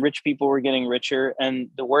rampant and rich people were getting richer. And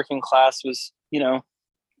the working class was,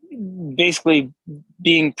 basically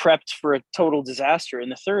being prepped for a total disaster in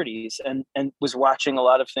the 30s and was watching a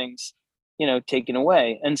lot of things, taken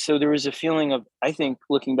away. And so there was a feeling of, I think,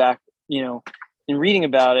 looking back, in reading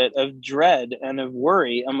about it, of dread and of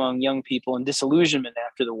worry among young people and disillusionment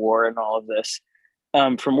after the war and all of this.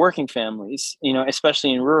 From working families,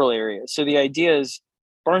 especially in rural areas. So the idea is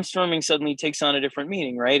barnstorming suddenly takes on a different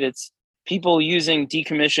meaning, right? It's people using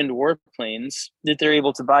decommissioned warplanes that they're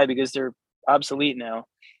able to buy because they're obsolete now,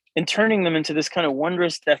 and turning them into this kind of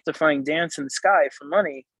wondrous, death-defying dance in the sky for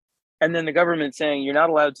money. and then the government saying you're not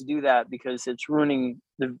allowed to do that because it's ruining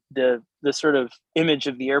the sort of image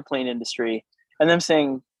of the airplane industry, and them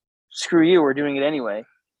saying screw you, we're doing it anyway,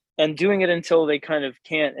 and doing it until they kind of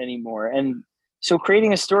can't anymore. And so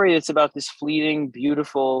creating a story that's about this fleeting,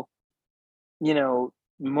 beautiful, you know,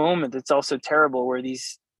 moment that's also terrible, where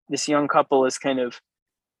this young couple is kind of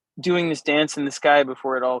doing this dance in the sky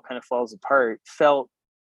before it all kind of falls apart, felt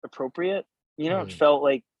appropriate. You know, it felt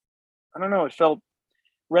like, I don't know, it felt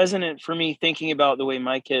resonant for me, thinking about the way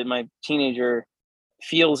my teenager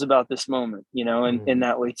feels about this moment, you know, and in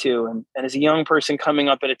that way too. And as a young person coming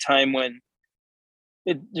up at a time when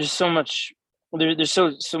there's so much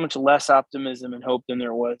less optimism and hope than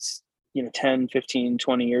there was, you know, 10, 15,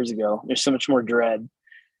 20 years ago. There's so much more dread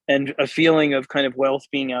and a feeling of kind of wealth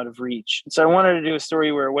being out of reach. So I wanted to do a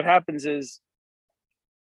story where what happens is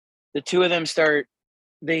the two of them start,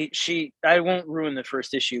 I won't ruin the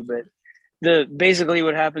first issue, but basically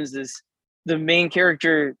what happens is the main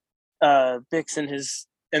character, Bix,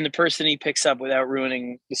 and the person he picks up, without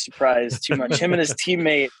ruining the surprise too much, him and his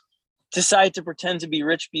teammate decide to pretend to be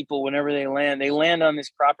rich people whenever they land. They land on these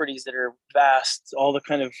properties that are vast, all the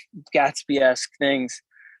kind of Gatsby-esque things.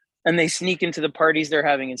 And they sneak into the parties they're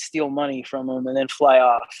having and steal money from them and then fly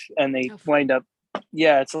off. And they wind up,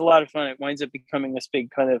 it's a lot of fun. It winds up becoming this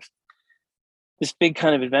big kind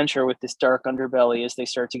of adventure with this dark underbelly as they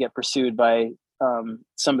start to get pursued by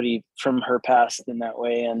somebody from her past in that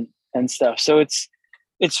way and stuff. So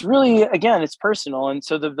it's really, again, it's personal. And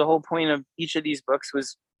so the whole point of each of these books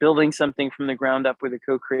was building something from the ground up with a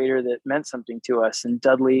co-creator that meant something to us. And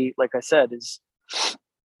Dudley, like I said, is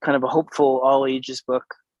kind of a hopeful all ages book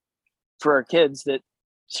for our kids that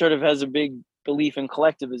sort of has a big belief in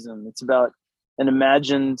collectivism. It's about an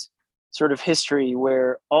imagined sort of history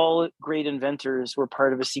where all great inventors were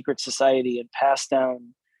part of a secret society and passed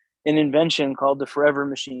down an invention called the Forever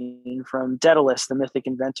Machine from Daedalus, the mythic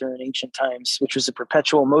inventor in ancient times, which was a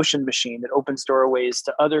perpetual motion machine that opens doorways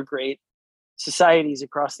to other great societies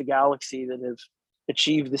across the galaxy that have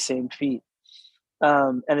achieved the same feat.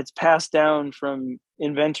 And it's passed down from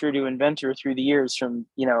inventor to inventor through the years, from,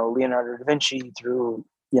 you know, Leonardo da Vinci through,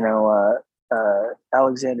 you know,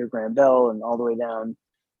 Alexander Graham Bell, and all the way down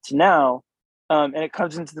to now. And it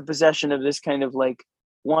comes into the possession of this kind of like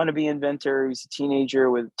wannabe inventor who's a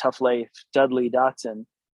teenager with tough life, Dudley Dotson.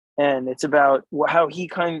 And it's about how he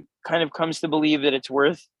kind of comes to believe that it's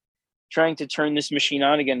worth trying to turn this machine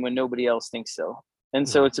on again when nobody else thinks so. And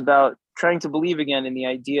so it's about trying to believe again in the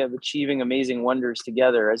idea of achieving amazing wonders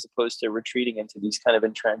together, as opposed to retreating into these kind of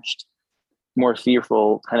entrenched, more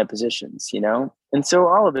fearful kind of positions, you know? And so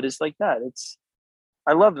all of it is like that.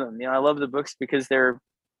 I love them. You know, I love the books because they're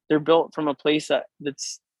built from a place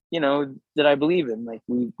that's, you know, that I believe in. Like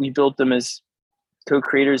we built them as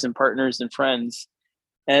co-creators and partners and friends.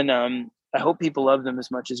 And I hope people love them as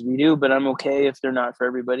much as we do, but I'm okay if they're not for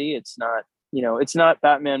everybody. It's not, you know, it's not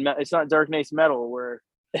Batman, it's not Dark Knight's Metal where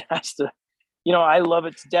it has to, you know, I love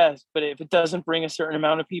it to death, but if it doesn't bring a certain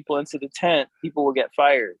amount of people into the tent, people will get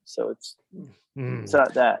fired. So it's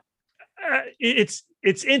not that. It's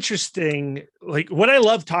interesting. Like what I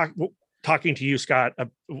love talking to you, Scott,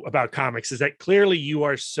 about comics is that clearly you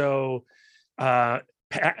are so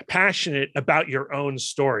passionate about your own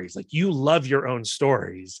stories. Like you love your own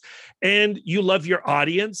stories and you love your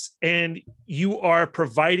audience, and you are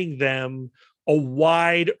providing them a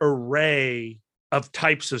wide array of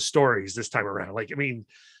types of stories this time around. Like, I mean,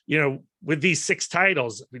 you know, with these 6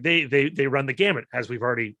 titles, they run the gamut, as we've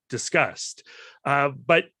already discussed.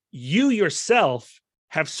 But you yourself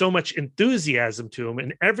have so much enthusiasm to them.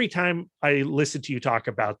 And every time I listen to you talk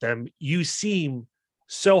about them, you seem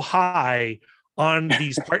so high on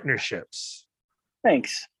these partnerships.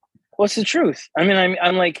 Thanks. Well, it's the truth. I mean,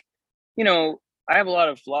 I'm like, you know, I have a lot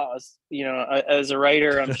of flaws, you know, as a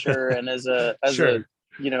writer, I'm sure, and as a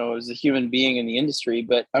you know, as a human being in the industry,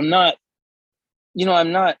 but I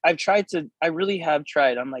really have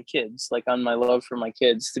tried on my kids, like on my love for my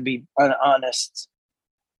kids, to be an honest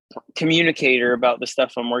communicator about the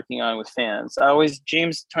stuff I'm working on with fans.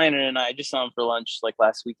 James Tynan and I just saw him for lunch like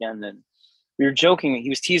last weekend, and we were joking. He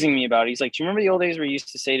was teasing me about it. He's like, do you remember the old days where you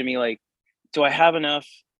used to say to me, like, do I have enough?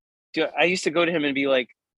 I used to go to him and be like,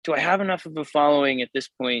 do I have enough of a following at this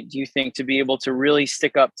point, do you think, to be able to really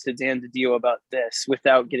stick up to Dan DiDio about this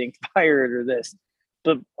without getting fired or this?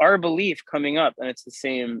 But our belief coming up, and it's the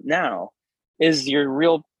same now, is your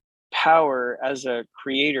real power as a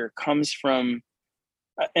creator comes from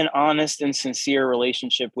an honest and sincere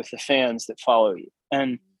relationship with the fans that follow you.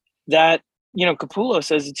 And that, you know, Capullo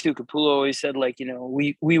says it too. Capullo always said, like, you know,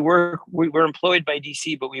 we're employed by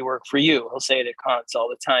DC, but we work for you. He'll say it at cons all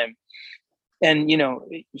the time. And, you know,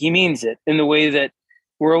 he means it in the way that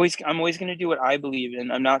I'm always going to do what I believe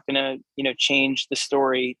in. I'm not going to, you know, change the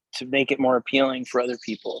story to make it more appealing for other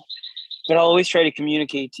people, but I'll always try to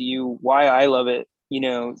communicate to you why I love it, you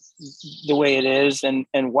know, the way it is, and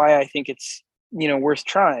why I think it's, you know, worth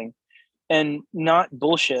trying, and not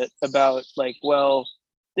bullshit about like, well,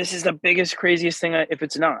 this is the biggest, craziest thing. If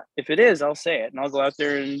it's not, if it is, I'll say it, and I'll go out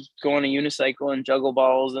there and go on a unicycle and juggle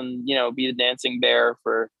balls and, you know, be the dancing bear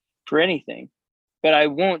for anything. But I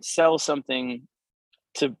won't sell something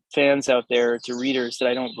to fans out there, to readers, that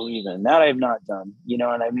I don't believe in. That I've not done, you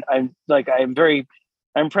know, and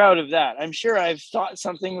I'm proud of that. I'm sure I've thought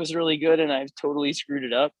something was really good and I've totally screwed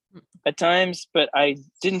it up at times, but I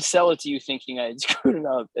didn't sell it to you thinking I had screwed it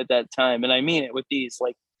up at that time. And I mean it with these.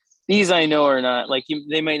 Like, these I know are not, like,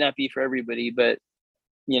 they might not be for everybody, but,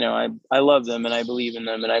 you know, I love them and I believe in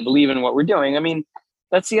them and I believe in what we're doing. I mean,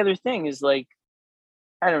 that's the other thing is, like,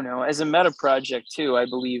 I don't know, as a meta project too, I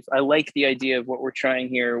like the idea of what we're trying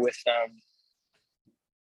here with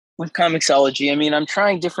Comixology. I mean, I'm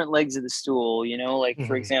trying different legs of the stool, you know, like,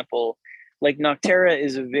 for example, like Nocterra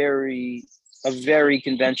is a very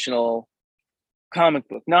conventional comic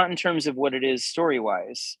book, not in terms of what it is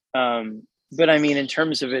story-wise, but I mean, in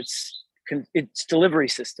terms of its delivery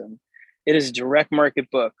system. It is a direct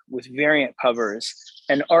market book with variant covers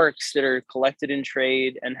and arcs that are collected in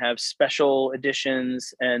trade and have special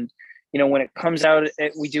editions. And, you know, when it comes out,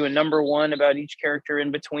 we do a #1 about each character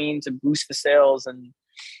in between to boost the sales and,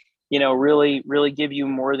 you know, really, really give you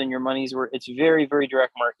more than your money's worth. It's very, very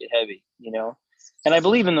direct market heavy, you know, and I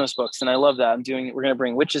believe in those books and I love that. We're going to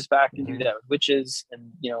bring Witches back and do that with Witches,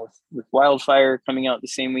 and, you know, with Wildfire coming out the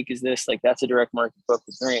same week as this, like, that's a direct market book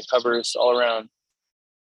with variant covers all around.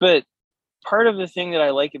 But part of the thing that I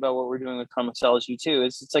like about what we're doing with Comixology too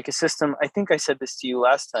is it's like a system. I think I said this to you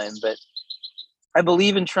last time, but I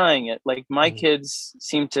believe in trying it. Like, my kids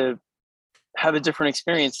seem to have a different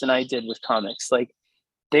experience than I did with comics. Like,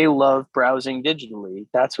 they love browsing digitally.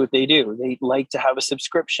 That's what they do. They like to have a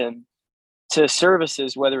subscription to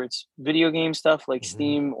services, whether it's video game stuff like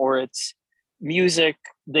Steam or it's music.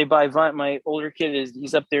 They buy vinyl. My older kid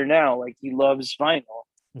he's up there now. Like, he loves vinyl.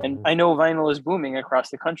 And I know vinyl is booming across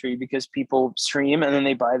the country because people stream and then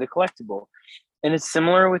they buy the collectible. And it's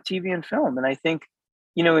similar with TV and film. And I think,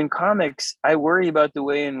 you know, in comics, I worry about the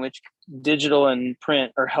way in which digital and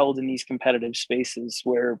print are held in these competitive spaces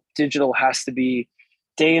where digital has to be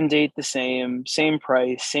day and date the same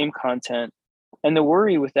price, same content. And the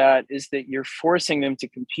worry with that is that you're forcing them to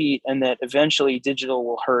compete, and that eventually digital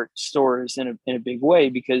will hurt stores in a big way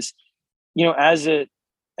because, you know, as it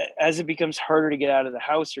becomes harder to get out of the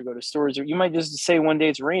house or go to stores, or you might just say one day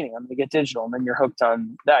it's raining, I'm going to get digital, and then you're hooked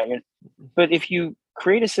on that. But if you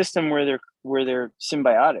create a system where they're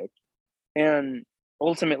symbiotic, and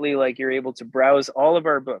ultimately, like, you're able to browse all of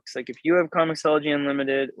our books, like if you have Comixology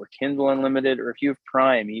Unlimited or Kindle Unlimited, or if you have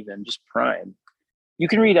Prime, even just Prime, you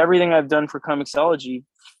can read everything I've done for Comixology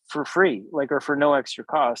for free, like, or for no extra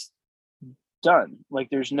cost. Done. Like,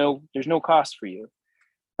 there's no cost for you.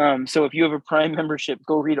 So if you have a Prime membership,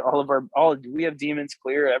 go read we have Demons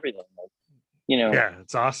Clear, everything. Like, you know, yeah,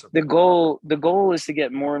 it's awesome. The goal is to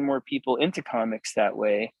get more and more people into comics that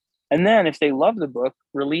way. And then if they love the book,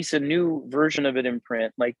 release a new version of it in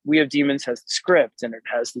print. Like, We Have Demons has the script and it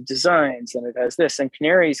has the designs and it has this, and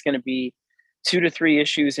Canary is going to be 2 to 3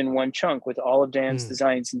 issues in one chunk with all of Dan's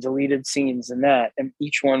designs and deleted scenes and that, and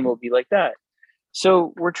each one will be like that.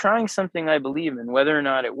 So we're trying something I believe in. Whether or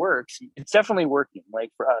not it works, it's definitely working.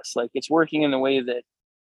 Like, for us, like, it's working in the way that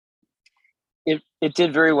it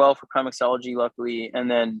did very well for Comixology, luckily.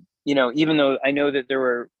 And then, you know, even though I know that there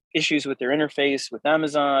were issues with their interface with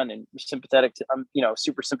Amazon, and sympathetic to, you know,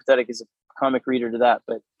 super sympathetic as a comic reader to that.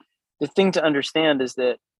 But the thing to understand is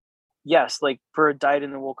that, yes, like, for a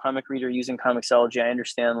dyed-in-the-wool comic reader using Comixology, I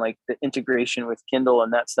understand, like, the integration with Kindle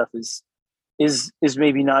and that stuff is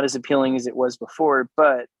maybe not as appealing as it was before.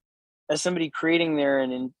 But as somebody creating there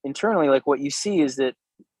and internally, like, what you see is that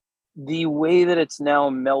the way that it's now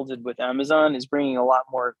melded with Amazon is bringing a lot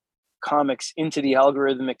more comics into the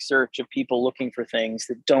algorithmic search of people looking for things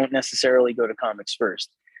that don't necessarily go to comics first.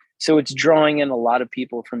 So it's drawing in a lot of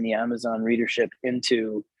people from the Amazon readership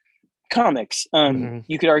into comics.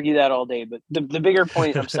 You could argue that all day, but the bigger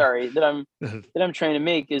point, I'm sorry, that I'm trying to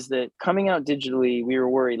make is that coming out digitally, we were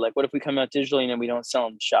worried, like, what if we come out digitally and then we don't sell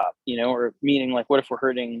in the shop, you know, or meaning, like, what if we're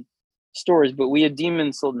hurting stores? But We Had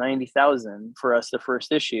Demons sold 90,000 for us the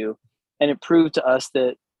first issue, and it proved to us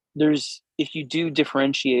that if you do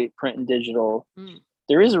differentiate print and digital,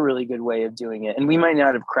 there is a really good way of doing it. And we might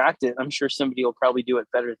not have cracked it. I'm sure somebody will probably do it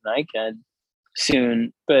better than I can.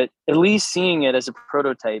 soon, but at least seeing it as a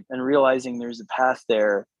prototype and realizing there's a path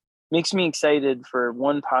there makes me excited for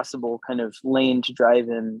one possible kind of lane to drive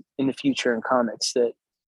in the future in comics that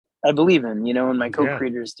I believe in, and my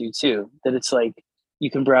co-creators do too, that it's like you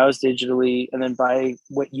can browse digitally and then buy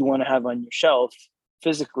what you want to have on your shelf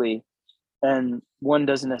physically, and one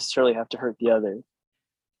doesn't necessarily have to hurt the other.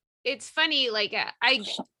 It's funny, like Brad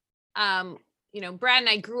and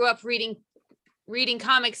I grew up reading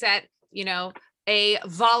comics at, a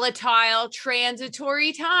volatile,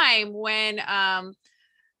 transitory time when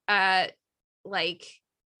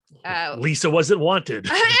Lisa wasn't wanted.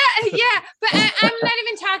 Yeah, but I'm not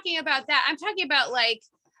even talking about that. I'm talking about like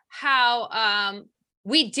how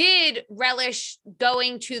we did relish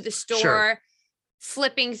going to the store, sure,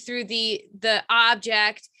 flipping through the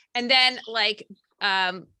object, and then like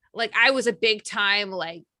I was a big time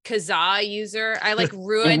like Kazaa user. I like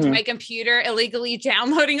ruined my computer illegally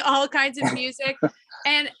downloading all kinds of music,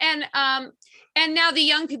 and now the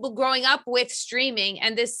young people growing up with streaming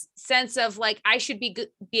and this sense of like I should be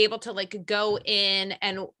able to like go in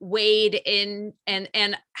and wade in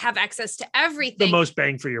and have access to everything. The most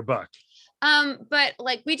bang for your buck. But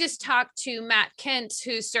like we just talked to Matt Kent,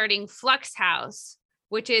 who's starting Flux House,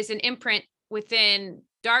 which is an imprint within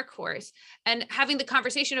Dark Horse, and having the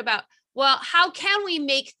conversation about, well, how can we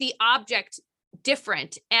make the object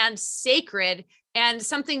different and sacred and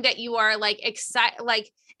something that you are like excited,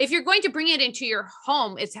 like if you're going to bring it into your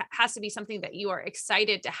home, it has to be something that you are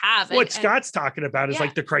excited to have. What Scott's talking about is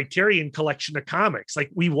like the Criterion collection of comics. Like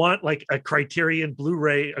we want like a Criterion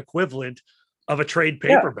Blu-ray equivalent of a trade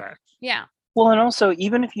paperback. Yeah. Well, and also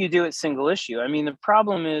even if you do it single issue, I mean, the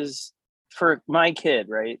problem is for my kid,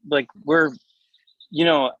 right? Like we're,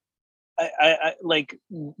 I like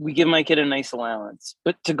we give my kid a nice allowance,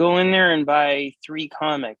 but to go in there and buy 3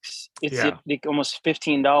 comics, it's like almost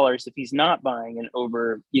 $15 if he's not buying an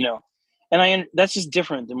over, and that's just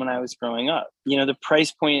different than when I was growing up. The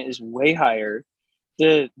price point is way higher.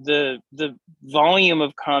 The volume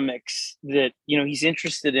of comics that, he's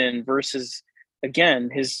interested in versus,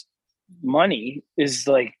 again, his money is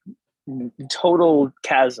like total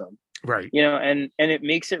chasm. Right. And it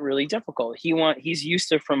makes it really difficult. He's used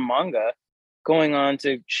to, from manga, going on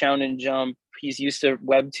to Shonen Jump. He's used to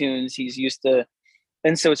webtoons.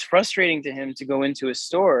 And so it's frustrating to him to go into a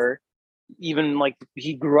store, even like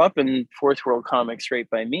he grew up in Fourth World Comics right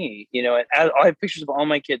by me, and I have pictures of all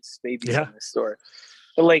my kids' babies in the store.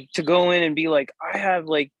 But like to go in and be like, I have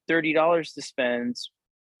like $30 to spend,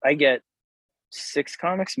 I get 6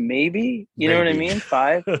 comics, maybe, you know what I mean?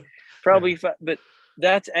 5, probably 5, but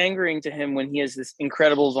that's angering to him when he has this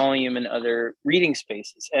incredible volume in other reading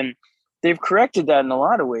spaces. And they've corrected that in a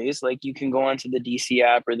lot of ways. Like you can go onto the DC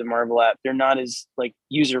app or the Marvel app. They're not as like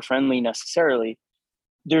user friendly necessarily.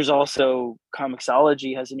 There's also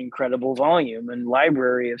Comixology has an incredible volume and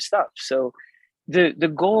library of stuff. So the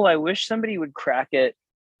goal, I wish somebody would crack it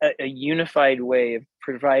a unified way of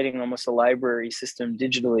providing almost a library system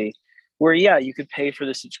digitally, where you could pay for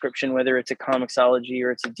the subscription, whether it's a Comixology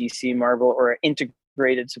or it's a DC, Marvel, or an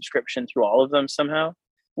integrated subscription through all of them somehow,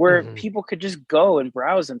 where people could just go and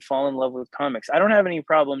browse and fall in love with comics. I don't have any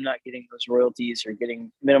problem not getting those royalties or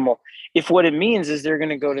getting minimal. If what it means is they're going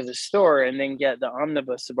to go to the store and then get the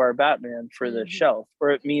omnibus of our Batman for the shelf,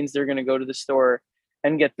 or it means they're going to go to the store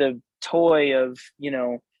and get the toy of,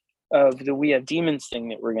 of the We Have Demons thing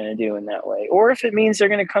that we're going to do in that way. Or if it means they're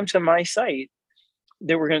going to come to my site,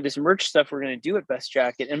 that we're going to, this merch stuff we're going to do at Best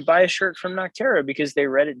Jacket, and buy a shirt from Noctera because they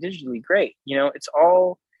read it digitally. Great. It's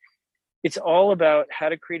all about how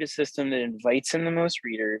to create a system that invites in the most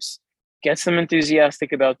readers, gets them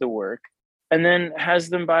enthusiastic about the work, and then has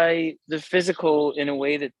them buy the physical in a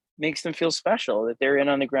way that makes them feel special, that they're in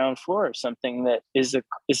on the ground floor of something that is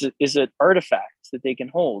an artifact that they can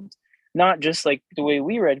hold. Not just like the way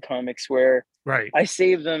we read comics, where I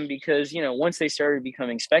saved them because, once they started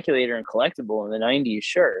becoming speculator and collectible in the 90s,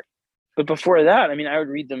 sure. But before that, I mean, I would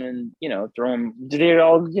read them and, throw them, they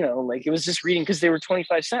all, like it was just reading because they were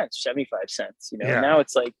 25 cents, 75 cents, Now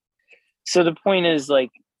it's like, so the point is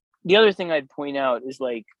like, the other thing I'd point out is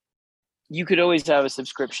like, you could always have a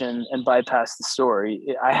subscription and bypass the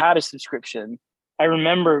story. I had a subscription. I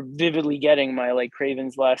remember vividly getting my like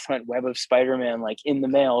Craven's Last Hunt Web of Spider-Man like in the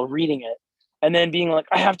mail, reading it, and then being like,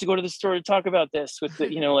 I have to go to the store to talk about this with the,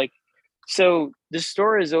 like, so the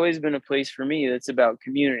store has always been a place for me that's about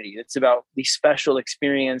community. It's about the special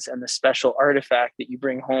experience and the special artifact that you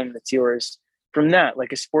bring home that's yours from that,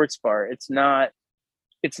 like a sports bar. It's never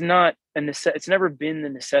been the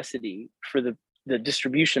necessity for the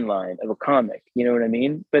distribution line of a comic. You know what I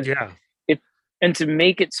mean? But and to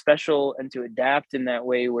make it special and to adapt in that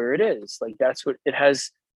way where it is. Like, that's what it has,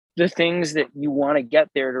 the things that you want to get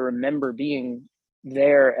there to remember being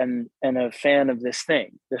there, and a fan of this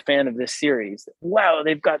thing, the fan of this series. Wow,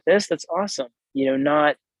 they've got this, that's awesome.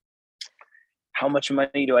 Not how much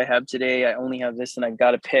money do I have today, I only have this and I've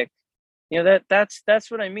got to pick. That's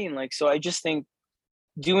what I mean. Like, so I just think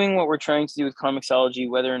doing what we're trying to do with Comixology,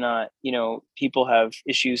 whether or not people have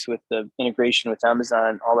issues with the integration with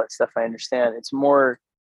Amazon, all that stuff, I understand. It's more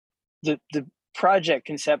the project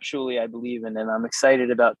conceptually I believe in, and I'm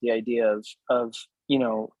excited about the idea of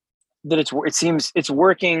that it seems it's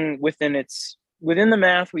working within the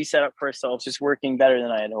math we set up for ourselves. It's working better than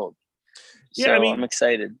I had hoped. So I'm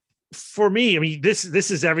excited. For me, this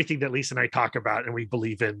is everything that Lisa and I talk about and we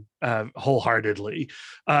believe in wholeheartedly.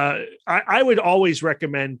 I would always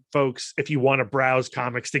recommend folks, if you want to browse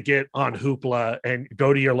comics, to get on Hoopla and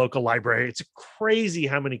go to your local library. It's crazy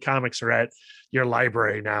how many comics are at your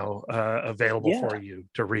library now available for you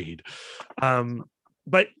to read.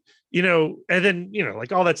 But, and then,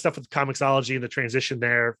 like all that stuff with Comixology and the transition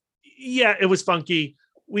there. Yeah, it was funky.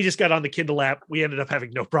 We just got on the Kindle app. We ended up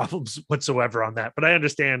having no problems whatsoever on that. But I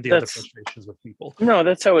understand the other frustrations with people. No,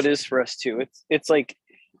 that's how it is for us too. It's like,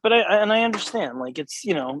 but I understand. Like, it's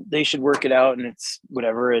they should work it out, and it's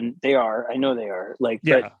whatever, and they are. I know they are. Like,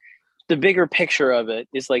 but the bigger picture of it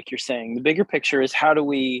is, like you're saying, the bigger picture is how do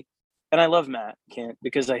we? And I love Matt Kindt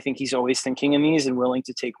because I think he's always thinking in these and willing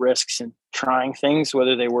to take risks and trying things,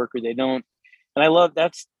 whether they work or they don't. And I love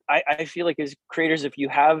that's. I feel like as creators, if you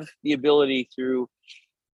have the ability through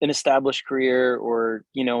an established career, or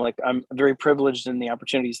like I'm very privileged in the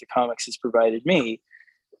opportunities that comics has provided me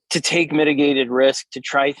to take mitigated risk, to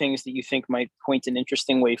try things that you think might point an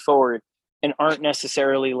interesting way forward and aren't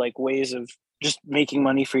necessarily like ways of just making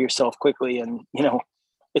money for yourself quickly and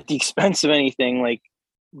at the expense of anything. Like,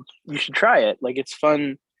 you should try it. Like, it's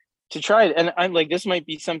fun to try it. And I'm like, this might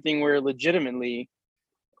be something where legitimately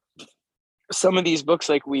some of these books,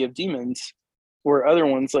 like We Have Demons or other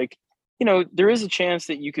ones, like there is a chance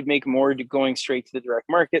that you could make more going straight to the direct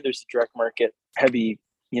market. There's a direct market heavy,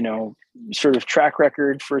 sort of track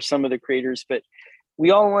record for some of the creators, but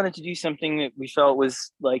we all wanted to do something that we felt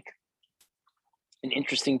was like an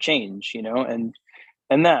interesting change, and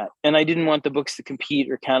I didn't want the books to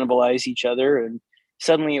compete or cannibalize each other. And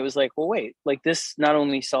suddenly it was like, well, wait, like this not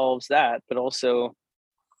only solves that, but also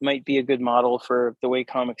might be a good model for the way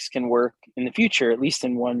comics can work in the future, at least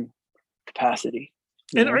in one capacity.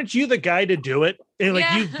 And aren't you the guy to do it? And like,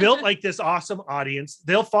 you've built like this awesome audience.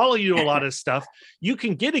 They'll follow you to a lot of stuff. You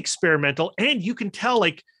can get experimental, and you can tell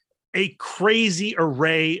like a crazy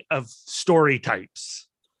array of story types.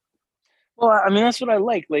 Well, that's what I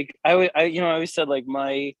like. Like I always said, like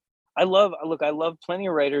I love plenty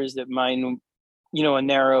of writers that mine, a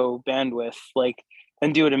narrow bandwidth, like,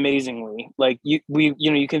 and do it amazingly. Like you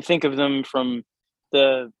can think of them from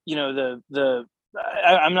the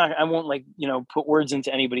I won't like, put words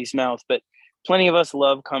into anybody's mouth, but plenty of us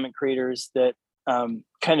love comic creators that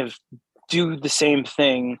kind of do the same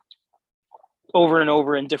thing over and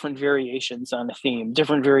over in different variations on a theme,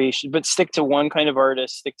 but stick to one kind of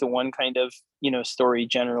artist, stick to one kind of, story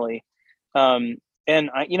generally. And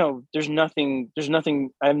I have nothing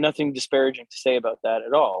disparaging to say about that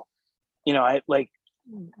at all. I like,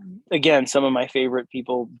 again, some of my favorite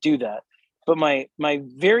people do that. But my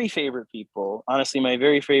very favorite people, honestly, my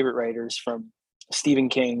very favorite writers, from Stephen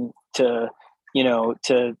King to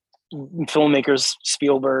filmmakers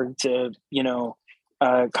Spielberg to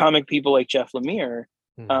comic people like Jeff Lemire,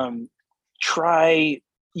 are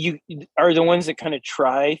the ones that kind of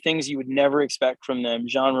try things you would never expect from them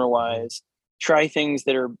genre wise. Try things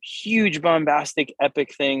that are huge, bombastic,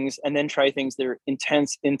 epic things, and then try things that are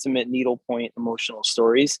intense, intimate, needlepoint, emotional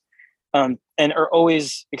stories. And are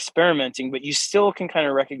always experimenting, but you still can kind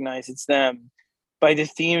of recognize it's them by the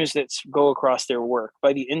themes that go across their work,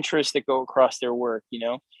 by the interests that go across their work,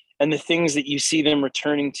 and the things that you see them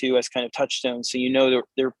returning to as kind of touchstones. So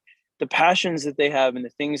they're the passions that they have and the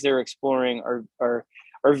things they're exploring are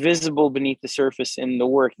visible beneath the surface in the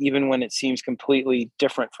work, even when it seems completely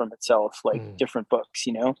different from itself, like different books,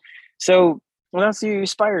 So what else do you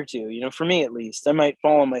aspire to? For me, at least, I might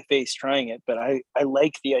fall on my face trying it, but I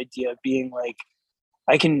like the idea of being like,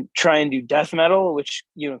 I can try and do death metal, which,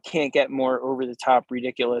 can't get more over the top,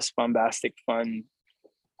 ridiculous, bombastic, fun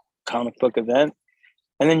comic book event.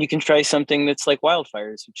 And then you can try something that's like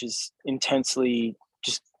Wildfires, which is intensely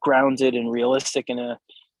just grounded and realistic in a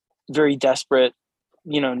very desperate,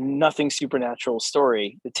 nothing supernatural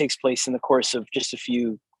story that takes place in the course of just a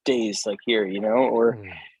few days, like here, or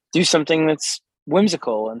do something that's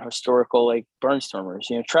whimsical and historical, like Barnstormers.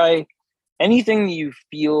 Try anything that you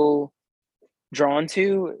feel drawn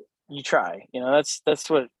to, you try. That's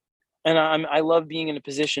what. And I love being in a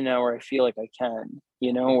position now where I feel like I can.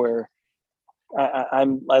 Where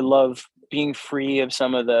I love being free of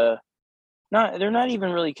some of the. They're not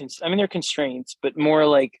even really. They're constraints, but more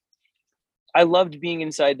like. I loved being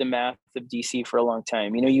inside the math of DC for a long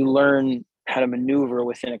time. You learn how to maneuver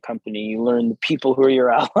within a company. You learn the people who are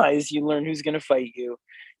your allies. You learn who's going to fight you.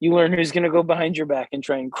 You learn who's going to go behind your back and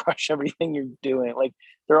try and crush everything you're doing. Like,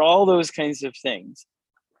 there are all those kinds of things.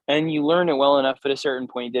 And you learn it well enough at a certain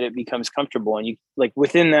point that it becomes comfortable. And you, like,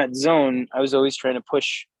 within that zone, I was always trying to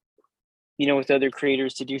push, with other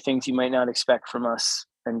creators to do things you might not expect from us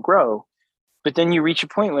and grow. But then you reach a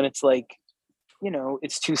point when it's like,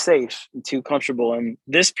 it's too safe and too comfortable. And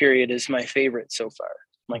this period is my favorite so far.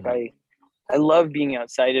 Like, I love being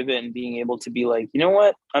outside of it and being able to be like, you know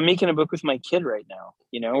what? I'm making a book with my kid right now.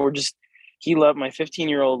 My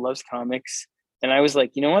 15-year-old loves comics. And I was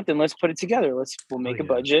like, you know what? Then let's put it together. We'll make a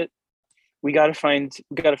budget. We got to find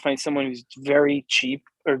someone who's very cheap,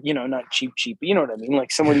 or, not cheap, but you know what I mean?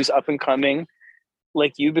 Like, someone who's up and coming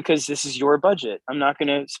like you, because this is your budget. I'm not going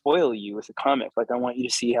to spoil you with a comic. Like, I want you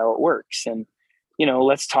to see how it works. And,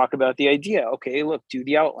 let's talk about the idea. Okay, look, do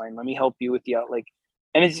the outline. Let me help you with the outline.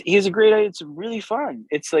 And he has a great idea. It's really fun.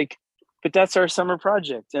 It's like, but that's our summer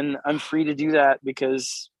project. And I'm free to do that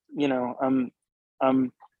because, I'm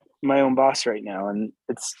my own boss right now. And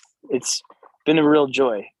it's been a real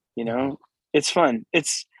joy, it's fun.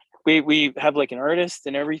 We have like an artist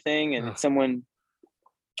and everything. And it's someone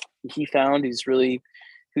he found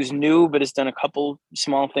who's new, but has done a couple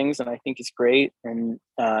small things. And I think it's great. And,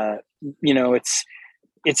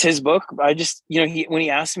 it's his book. I just, when he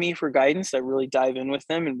asked me for guidance, I really dive in with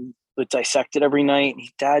him and we dissect it every night. And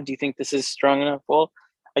Dad, do you think this is strong enough? Well,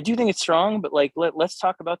 I do think it's strong, but like, let's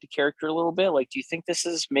talk about the character a little bit. Like, do you think this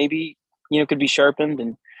is maybe, could be sharpened?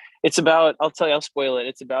 And it's about, I'll spoil it.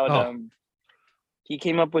 It's about, he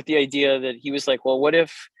came up with the idea that he was like, well, what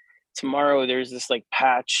if tomorrow there's this like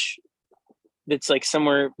patch that's like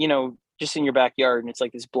somewhere, just in your backyard. And it's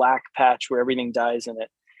like this black patch where everything dies in it.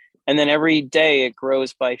 And then every day it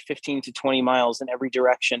grows by 15 to 20 miles in every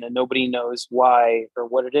direction. And nobody knows why or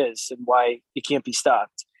what it is and why it can't be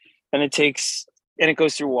stopped. And it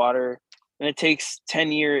goes through water, and it takes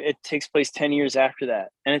 10 years. It takes place 10 years after that.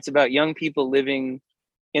 And it's about young people living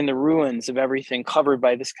in the ruins of everything, covered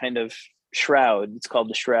by this kind of shroud. It's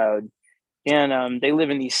called the Shroud. And they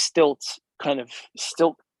live in these stilt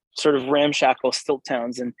sort of ramshackle stilt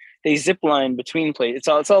towns, and they zip line between places.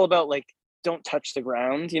 It's all about like, don't touch the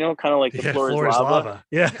ground, kind of like the floor is lava.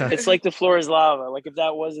 Yeah. It's like the floor is lava. Like, if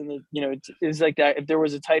that wasn't it's like that. If there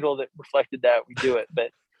was a title that reflected that, we do it. But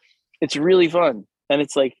it's really fun. And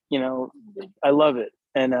it's like, I love it.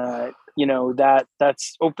 And,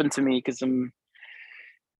 that's open to me because I'm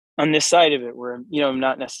on this side of it where, I'm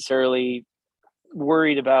not necessarily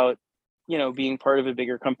worried about, being part of a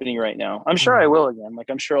bigger company right now. I'm sure I will again. Like,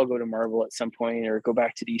 I'm sure I'll go to Marvel at some point or go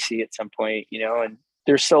back to DC at some point, and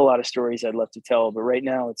there's still a lot of stories I'd love to tell, but right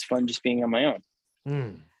now it's fun just being on my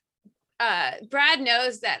own. Brad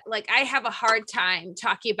knows that like I have a hard time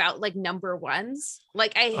talking about like number ones.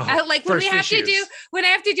 Like I like when I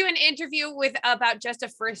have to do an interview about just a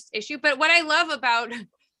first issue. But what I love about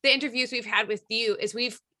the interviews we've had with you is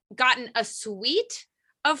we've gotten a suite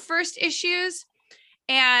of first issues.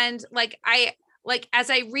 And as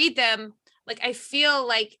I read them, like, I feel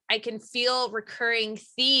like I can feel recurring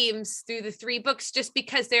themes through the three books just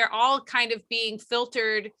because they're all kind of being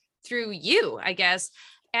filtered through you, I guess.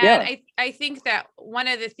 And I think that one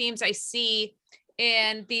of the themes I see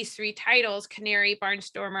in these three titles, Canary,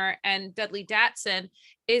 Barnstormer, and Dudley Datsun,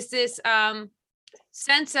 is this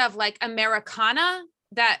sense of like Americana,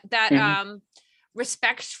 that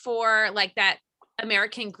respect for like that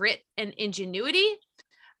American grit and ingenuity.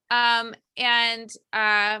 I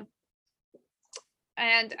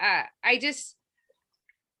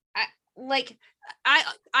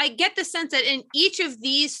get the sense that in each of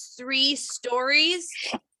these three stories,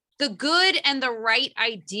 the good and the right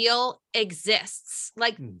ideal exists.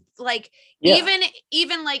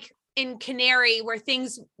 Even like in Canary, where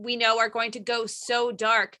things we know are going to go so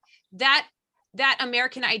dark, that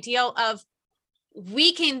American ideal of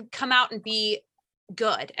we can come out and be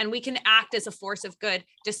good and we can act as a force of good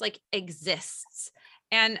just like exists.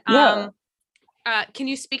 And can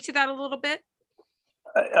you speak to that a little bit?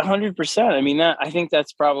 100%. I mean, I think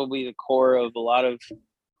that's probably the core of a lot of,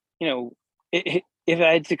 if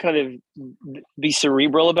I had to kind of be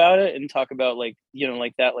cerebral about it and talk about like,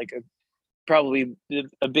 like that, like probably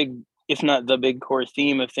a big, if not the big core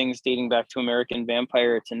theme of things dating back to American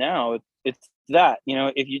Vampire to now, it's that, you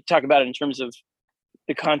know, if you talk about it in terms of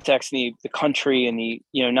the context, the country, and the,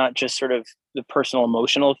 you know, not just sort of the personal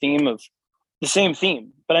emotional theme of the same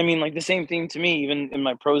theme, but I mean, like, the same theme to me, even in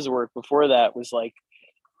my prose work before that, was like,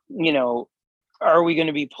 you know, are we going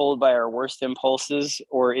to be pulled by our worst impulses,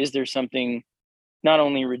 or is there something not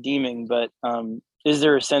only redeeming, but is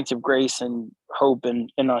there a sense of grace and hope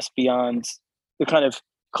in us beyond the kind of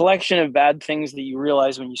collection of bad things that you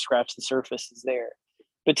realize when you scratch the surface is there?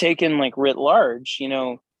 But taken like writ large, you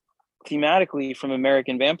know, thematically from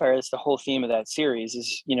American Vampire, it's the whole theme of that series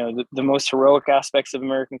is, you know, the most heroic aspects of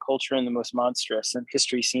American culture and the most monstrous, and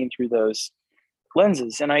history seen through those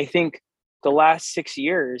lenses. And I think the last 6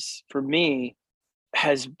 years for me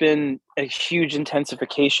has been a huge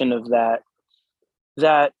intensification of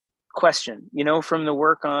that question, you know, from the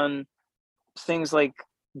work on things like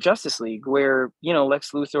Justice League, where, you know,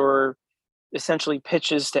 Lex Luthor essentially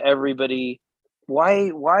pitches to everybody,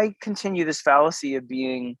 why continue this fallacy of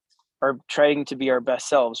being or trying to be our best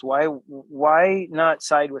selves? Why not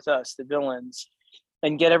side with us, the villains,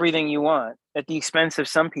 and get everything you want at the expense of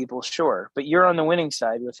some people? Sure, but you're on the winning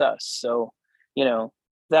side with us. So, you know,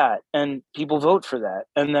 that, and people vote for that.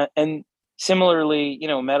 And similarly, you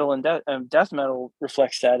know, metal and death metal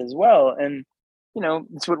reflects that as well. And, you know,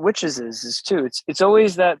 it's what Witches is too. It's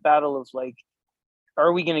always that battle of like,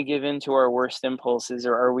 are we going to give in to our worst impulses,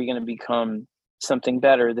 or are we going to become something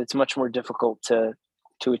better that's much more difficult to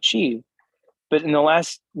achieve? But in the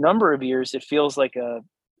last number of years, it feels like an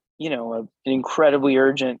incredibly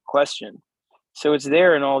urgent question. So it's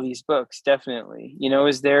there in all these books, definitely. You know,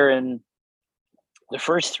 is there in the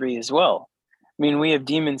first three as well. I mean, We Have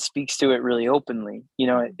Demons speaks to it really openly. You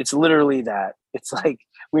know, it's literally that. It's like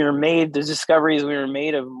the discoveries, we were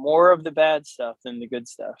made of more of the bad stuff than the good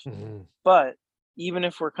stuff. Mm-hmm. But even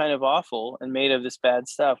if we're kind of awful and made of this bad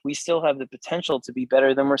stuff, we still have the potential to be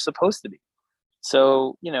better than we're supposed to be.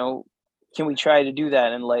 So, you know, can we try to do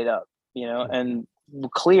that and light up, you know? And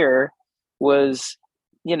Clear was,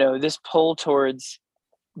 you know, this pull towards,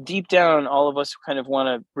 deep down, all of us kind of want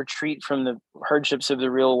to retreat from the hardships of the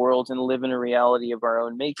real world and live in a reality of our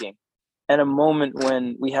own making. And a moment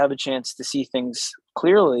when we have a chance to see things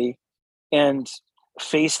clearly and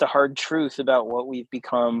face the hard truth about what we've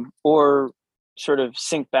become, or sort of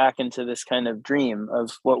sink back into this kind of dream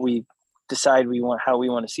of what we decide we want, how we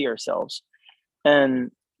want to see ourselves. And,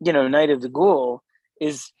 you know, Night of the Ghoul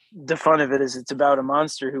is, the fun of it is it's about a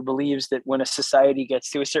monster who believes that when a society gets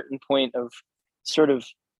to a certain point of sort of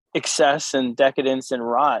excess and decadence and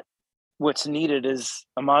rot, what's needed is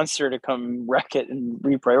a monster to come wreck it and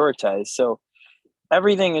reprioritize. So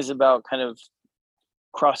everything is about kind of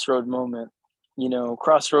crossroad moment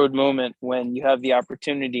when you have the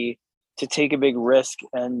opportunity to take a big risk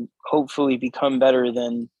and hopefully become better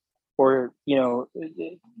than, or, you know,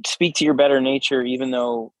 speak to your better nature, even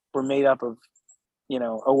though we're made up of, you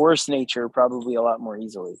know, a worse nature probably a lot more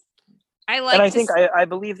easily. I think I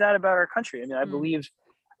believe that about our country. I mean,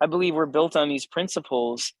 I believe we're built on these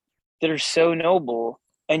principles that are so noble,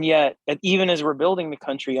 and yet even as we're building the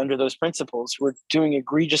country under those principles, we're doing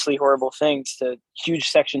egregiously horrible things to huge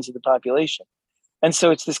sections of the population. And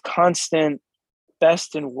so it's this constant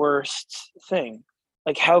best and worst thing.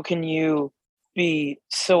 Like, how can you be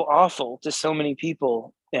so awful to so many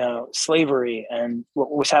people, you know, slavery and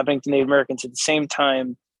what was happening to Native Americans, at the same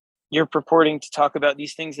time you're purporting to talk about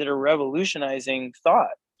these things that are revolutionizing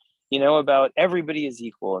thought, you know, about everybody is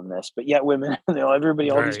equal in this, but yet women, you know, everybody,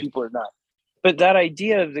 all these people are not. But that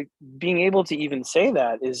idea of being able to even say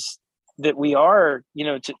that is that we are, you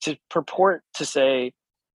know, to purport to say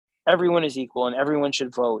everyone is equal and everyone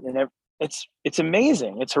should vote, and it's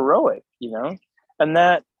amazing, it's heroic, you know. And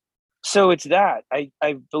that, so it's that I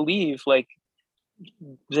believe, like,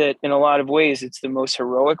 that in a lot of ways it's the most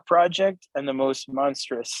heroic project and the most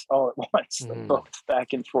monstrous all at once, like both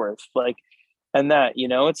back and forth, like, and that, you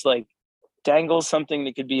know, it's like dangles something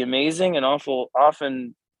that could be amazing and awful,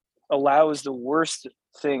 often allows the worst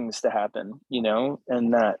things to happen, you know.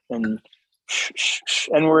 And that, and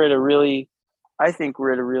we're at a really, I think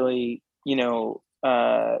we're at a really, you know,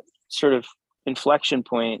 sort of inflection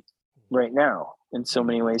point right now in so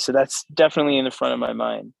many ways. So that's definitely in the front of my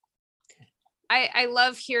mind. I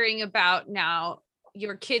love hearing about now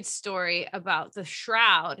your kid's story about the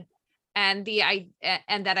shroud and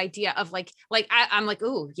that idea of I'm like,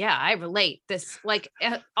 oh yeah, I relate, this like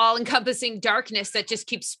all encompassing darkness that just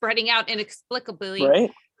keeps spreading out inexplicably. Right.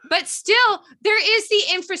 But still, there is the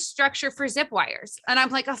infrastructure for zip wires, and I'm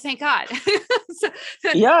like, oh, thank God.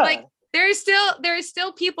 Yeah. Like, there's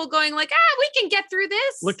still people going like, we can get through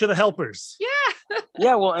this. Look to the helpers. Yeah.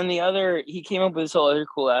 Yeah, well, and he came up with this whole other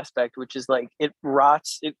cool aspect, which is like it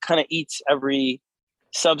rots, it kind of eats every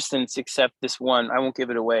substance except this one. I won't give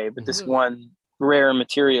it away, but this one rare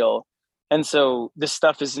material. And so this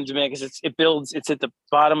stuff is in demand because it's at the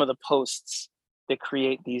bottom of the posts that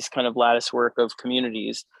create these kind of lattice work of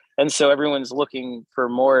communities. And so everyone's looking for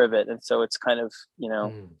more of it. And so it's kind of,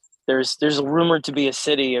 there's rumored to be a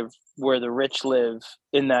city of where the rich live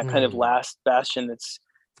in that kind of last bastion that's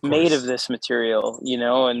made of this material,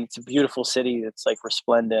 and it's a beautiful city that's like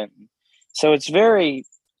resplendent. So it's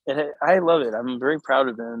I love it. I'm very proud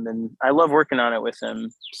of him and I love working on it with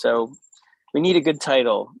him. So we need a good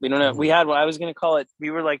title. We don't know. We had what I was going to call it. We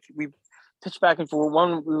pitched back and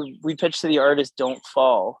forth. We pitched to the artist, Don't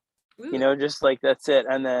Fall, just like that's it.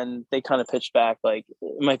 And then they kind of pitched back like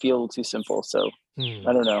it might be a little too simple. So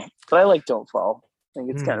I don't know, but I like Don't Fall. I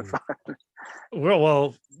think it's kind of fun.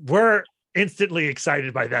 Well, we're instantly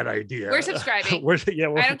excited by that idea. We're subscribing.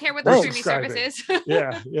 I don't care what the streaming service is.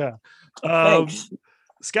 Yeah. Thanks.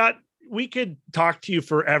 Scott, we could talk to you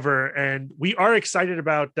forever, and we are excited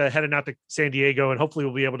about heading out to San Diego, and hopefully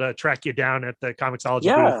we'll be able to track you down at the Comixology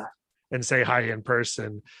booth and say hi in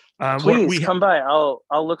person. Please come by. I'll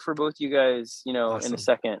look for both you guys, awesome. In a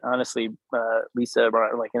second. Honestly, Lisa,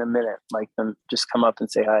 like in a minute, like them just come up and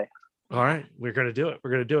say hi. All right. We're going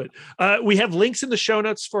to do it. We have links in the show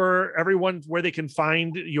notes for everyone where they can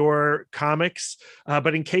find your comics.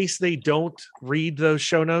 But in case they don't read those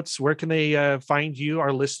show notes, where can they find you,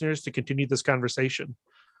 our listeners, to continue this conversation?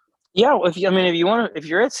 Yeah. If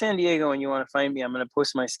you're at San Diego and you want to find me, I'm going to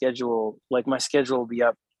post my schedule. Like my schedule will be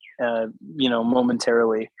up,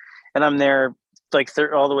 momentarily, and I'm there like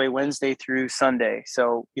all the way Wednesday through Sunday.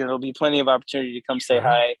 So, there'll be plenty of opportunity to come say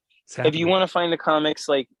hi. If you want to find the comics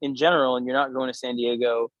like in general and you're not going to San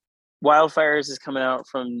Diego, Wildfires is coming out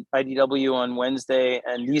from IDW on Wednesday,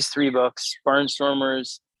 and these 3 books,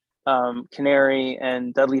 Barnstormers, Canary,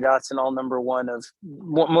 and Dudley Dotson, all number 1 of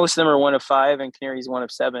most of them are 1 of 5, and Canary's 1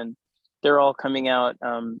 of 7. They're all coming out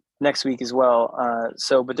next week as well.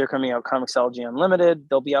 But they're coming out Comixology Unlimited.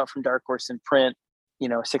 They'll be out from Dark Horse in print,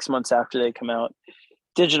 6 months after they come out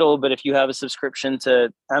digital. But if you have a subscription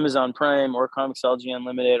to Amazon Prime or Comixology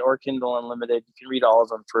Unlimited or Kindle Unlimited, you can read all of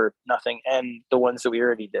them for nothing. And the ones that we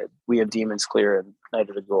already did, we have Demons Clear and Night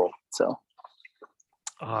of the Ghoul. So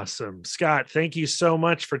awesome. Scott, thank you so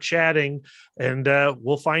much for chatting, and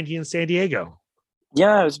we'll find you in San Diego.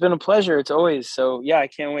 Yeah, it's been a pleasure. It's always. So yeah, I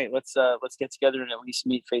can't wait. Let's get together and at least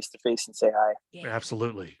meet face to face and say hi. Yeah.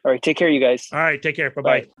 Absolutely. All right. Take care, you guys. All right. Take care.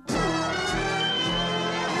 Bye-bye. Bye.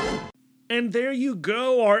 And there you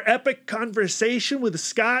go, our epic conversation with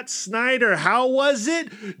Scott Snyder. How was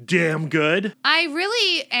it? Damn good. I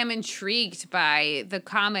really am intrigued by the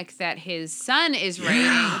comic that his son is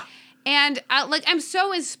writing. And I'm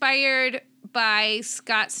so inspired by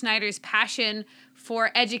Scott Snyder's passion for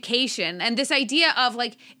education and this idea of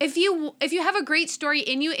like, if you have a great story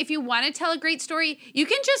in you, if you want to tell a great story, you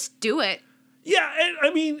can just do it. Yeah, I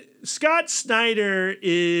mean, Scott Snyder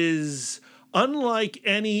is unlike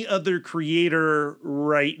any other creator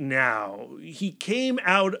right now. He came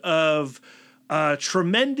out of a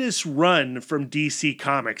tremendous run from DC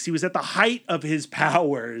Comics. He was at the height of his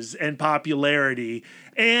powers and popularity.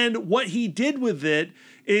 And what he did with it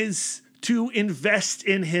is to invest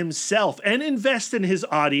in himself and invest in his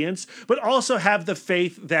audience, but also have the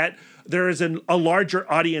faith that there is a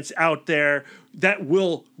larger audience out there that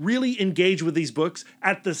will really engage with these books.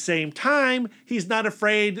 At the same time, he's not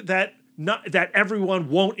afraid that everyone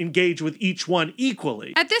won't engage with each one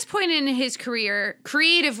equally. At this point in his career,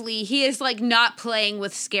 creatively, he is like not playing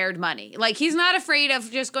with scared money. Like he's not afraid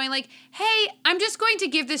of just going like, hey, I'm just going to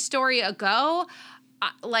give this story a go.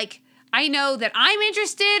 I know that I'm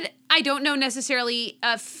interested. I don't know necessarily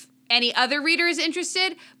if any other reader is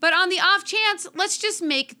interested, but on the off chance, let's just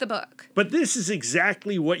make the book. But this is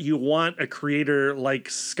exactly what you want a creator like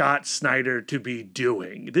Scott Snyder to be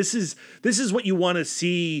doing. This is what you want to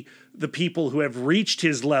see the people who have reached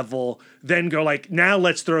his level then go like, now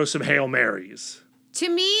let's throw some Hail Marys. To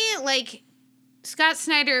me, like Scott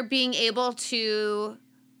Snyder being able to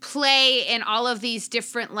play in all of these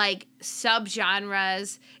different like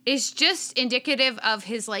subgenres is just indicative of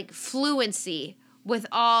his like fluency with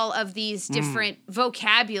all of these different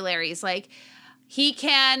vocabularies. Like he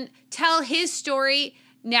can tell his story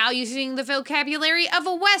now using the vocabulary of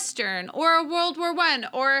a Western or a World War I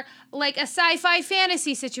or like a sci-fi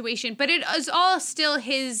fantasy situation, but it is all still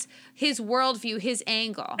his worldview, his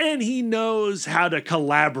angle. And he knows how to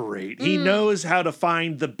collaborate. He knows how to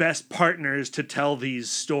find the best partners to tell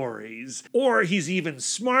these stories. Or he's even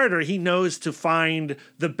smarter. He knows to find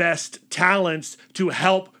the best talents to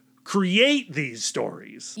help create these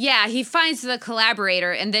stories. Yeah, he finds the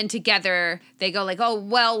collaborator, and then together they go like, oh,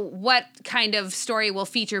 well, what kind of story will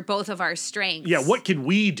feature both of our strengths? Yeah, what can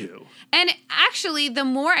we do? And actually, the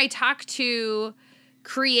more I talk to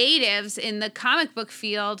creatives in the comic book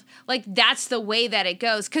field, like that's the way that it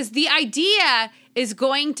goes. Because the idea is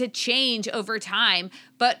going to change over time.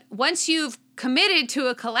 But once you've committed to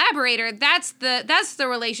a collaborator, that's the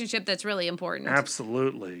relationship that's really important.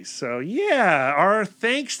 Absolutely. So yeah, our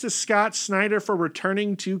thanks to Scott Snyder for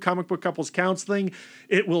returning to Comic Book Couples Counseling.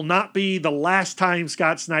 It will not be the last time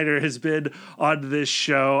Scott Snyder has been on this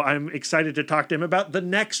show. I'm excited to talk to him about the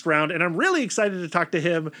next round, and I'm really excited to talk to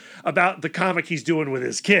him about the comic he's doing with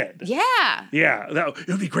his kid. Yeah. Yeah, it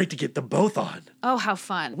would be great to get them both on. Oh, how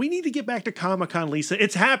fun. We need to get back to Comic-Con, Lisa.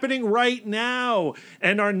 It's happening right now.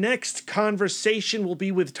 And our next conversation will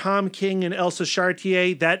be with Tom King and Elsa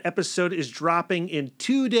Chartier. That episode is dropping in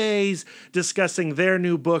 2 days, discussing their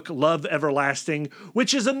new book, Love Everlasting,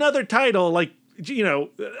 which is another title, like, you know,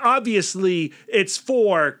 obviously it's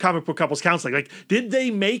for Comic Book Couples Counseling. Like, did they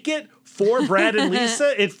make it for Brad and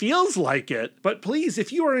Lisa? It feels like it. But please,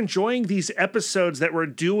 if you are enjoying these episodes that we're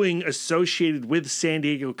doing associated with San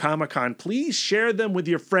Diego Comic-Con, please share them with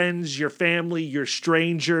your friends, your family, your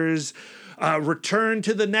strangers. Return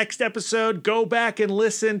to the next episode. Go back and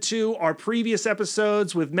listen to our previous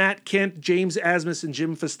episodes with Matt Kent, James Asmus, and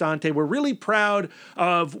Jim Festante. We're really proud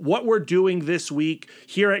of what we're doing this week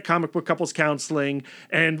here at Comic Book Couples Counseling.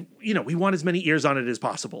 And, you know, we want as many ears on it as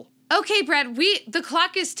possible. Okay, Brad, the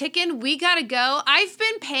clock is ticking. We gotta go. I've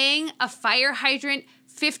been paying a fire hydrant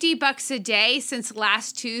 $50 a day since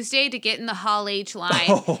last Tuesday to get in the Hall H line.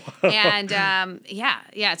 Oh. And yeah,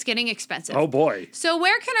 it's getting expensive. Oh boy. So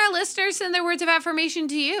where can our listeners send their words of affirmation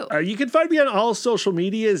to you? You can find me on all social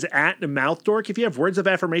medias at MouthDork. If you have words of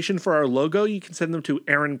affirmation for our logo, you can send them to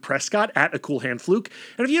Aaron Prescott at A Cool Hand Fluke.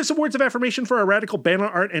 And if you have some words of affirmation for our radical banner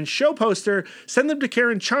art and show poster, send them to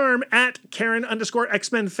Karen Charm at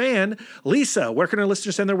Karen_X-Men fan. Lisa, where can our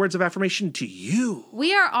listeners send their words of affirmation to you?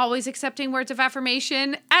 We are always accepting words of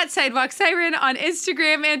affirmation at Sidewalk Siren on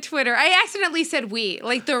Instagram and Twitter. I accidentally said we,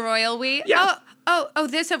 like the royal we. Yeah. Oh,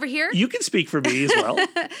 this over here? You can speak for me as well.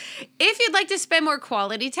 If you'd like to spend more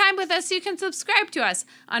quality time with us, you can subscribe to us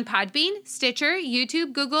on Podbean, Stitcher,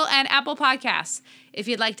 YouTube, Google, and Apple Podcasts. If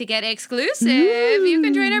you'd like to get exclusive, you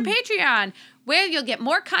can join our Patreon, where you'll get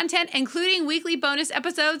more content, including weekly bonus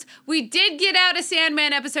episodes. We did get out a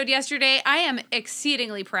Sandman episode yesterday. I am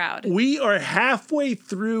exceedingly proud. We are halfway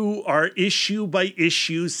through our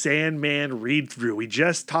issue-by-issue Sandman read-through. We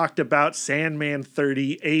just talked about Sandman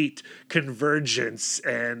 38, Convergence,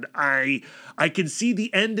 and I can see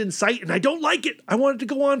the end in sight, and I don't like it. I want it to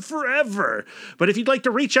go on forever. But if you'd like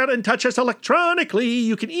to reach out and touch us electronically,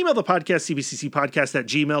 you can email the podcast,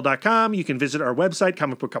 cbccpodcast@gmail.com. You can visit our website,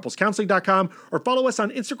 comicbookcouplescounseling.com, or follow us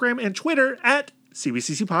on Instagram and Twitter at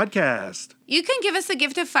CBCC Podcast. You can give us a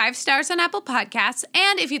gift of 5 stars on Apple Podcasts,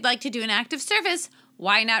 and if you'd like to do an active service,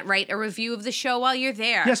 why not write a review of the show while you're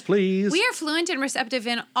there? Yes, please. We are fluent and receptive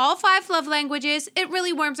in all 5 love languages. It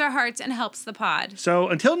really warms our hearts and helps the pod. So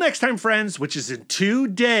until next time, friends, which is in 2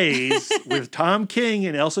 days, with Tom King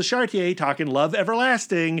and Elsa Chartier talking Love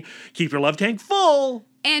Everlasting, keep your love tank full.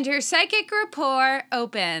 And your psychic rapport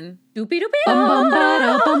open. Doopy doopy. Bum bum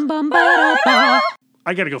ba bum bum ba.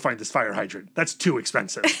 I gotta go find this fire hydrant. That's too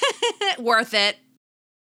expensive. Worth it.